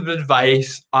piece of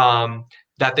advice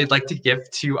that they'd like to give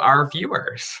to our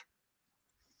viewers.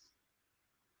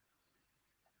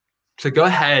 So go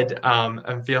ahead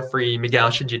and feel free,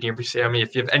 Miguel, Shingini, and Busayomi,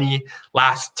 if you have any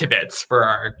last tidbits for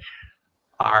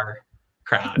our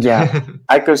crowd. Yeah,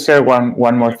 I could share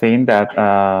one more thing, that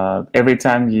every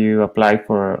time you apply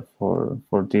for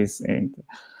this,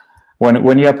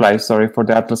 when you apply, for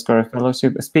the Atlas Core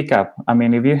Fellowship, speak up. I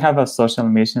mean, if you have a social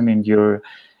mission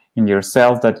in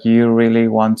yourself that you really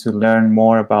want to learn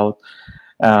more about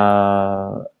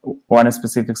one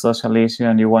specific social issue,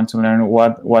 and you want to learn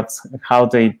how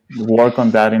they work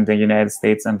on that in the United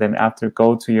States, and then after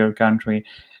go to your country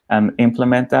and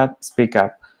implement that, speak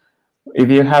up.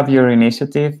 If you have your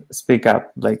initiative, speak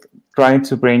up. Like, try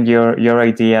to bring your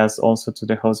ideas also to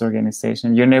the host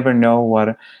organization. You never know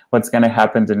what's going to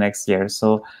happen the next year.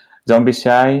 So don't be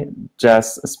shy.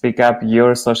 Just speak up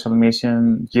your social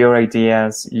mission, your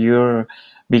ideas,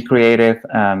 be creative.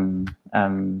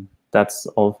 And that's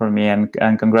all for me. And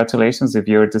congratulations if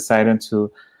you're deciding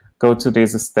to go to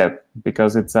this step,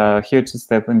 because it's a huge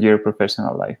step in your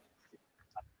professional life.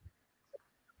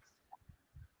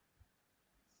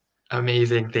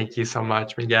 Amazing. Thank you so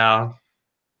much, Miguel.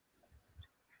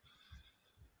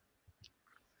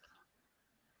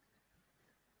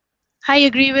 I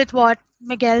agree with what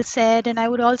Miguel said, and I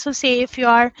would also say if you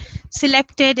are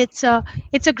selected, it's a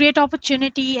great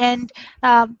opportunity, and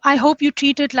I hope you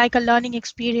treat it like a learning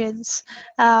experience.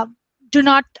 Do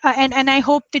not and I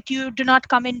hope that you do not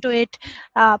come into it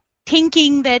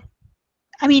thinking that,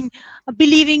 I mean,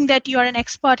 believing that you are an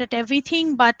expert at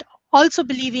everything, but also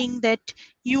believing that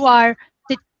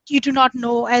that you do not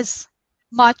know as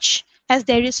much as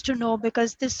there is to know,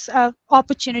 because this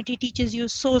opportunity teaches you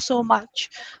so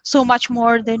much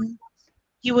more than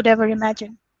you would ever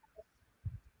imagine.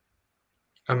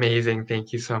 Amazing.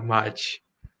 Thank you so much.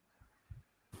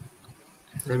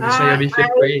 And I, Busayomi, feel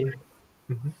free.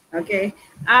 okay.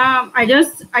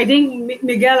 I think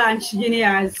Miguel and Shigini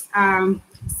has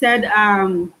said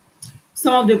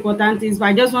some of the important things, but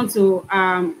I just want to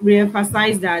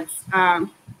re-emphasize that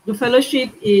the fellowship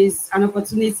is an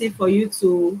opportunity for you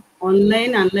to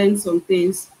unlearn and learn some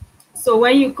things. So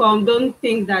when you come, don't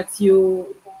think that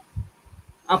you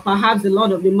are perhaps the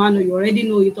Lord of the Manor, you already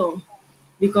know it all,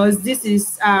 because this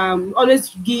is always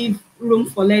give room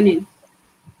for learning,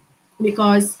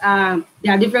 because there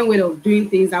are different ways of doing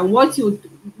things, and what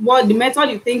the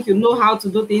method you think you know how to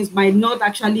do things might not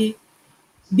actually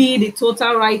be the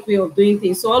total right way of doing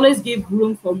things. So always give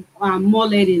room for more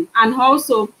learning. And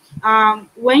also,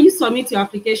 when you submit your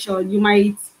application, you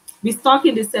might be stuck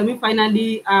in the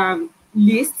semi-finally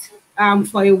list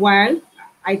for a while.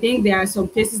 I think there are some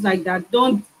cases like that.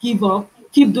 Don't give up.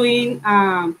 Keep doing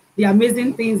the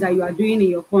amazing things that you are doing in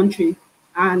your country.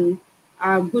 And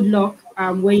good luck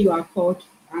when you are called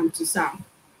to serve.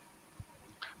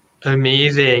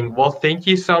 Amazing. Well, thank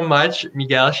you so much,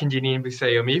 Miguel, Shingini, and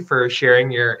Busayomi, for sharing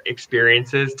your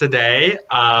experiences today.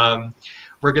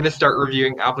 We're going to start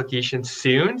reviewing applications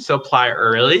soon, so apply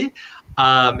early.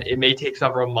 It may take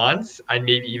several months and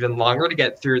maybe even longer to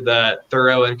get through the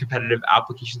thorough and competitive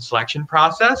application selection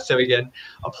process. So again,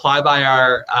 apply by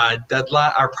our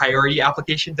deadline, our priority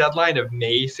application deadline of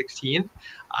May 16th.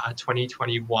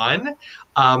 2021.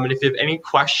 And if you have any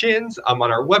questions, on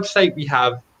our website, we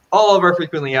have all of our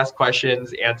frequently asked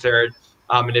questions answered.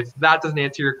 And if that doesn't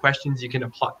answer your questions, you can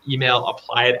email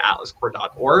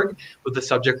apply@atlascore.org with the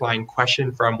subject line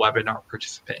question from webinar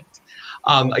participant.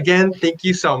 Again, thank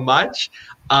you so much.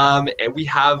 And we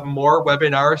have more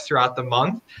webinars throughout the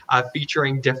month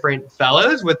featuring different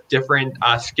fellows with different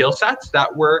skill sets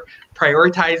that we're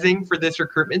prioritizing for this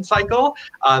recruitment cycle.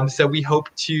 So we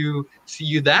hope to see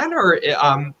you then, or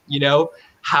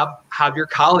have your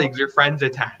colleagues or friends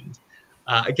attend.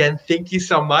 Again, thank you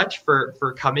so much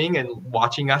for coming and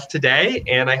watching us today,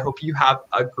 and I hope you have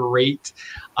a great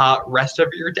rest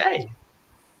of your day.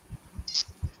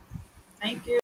 Thank you.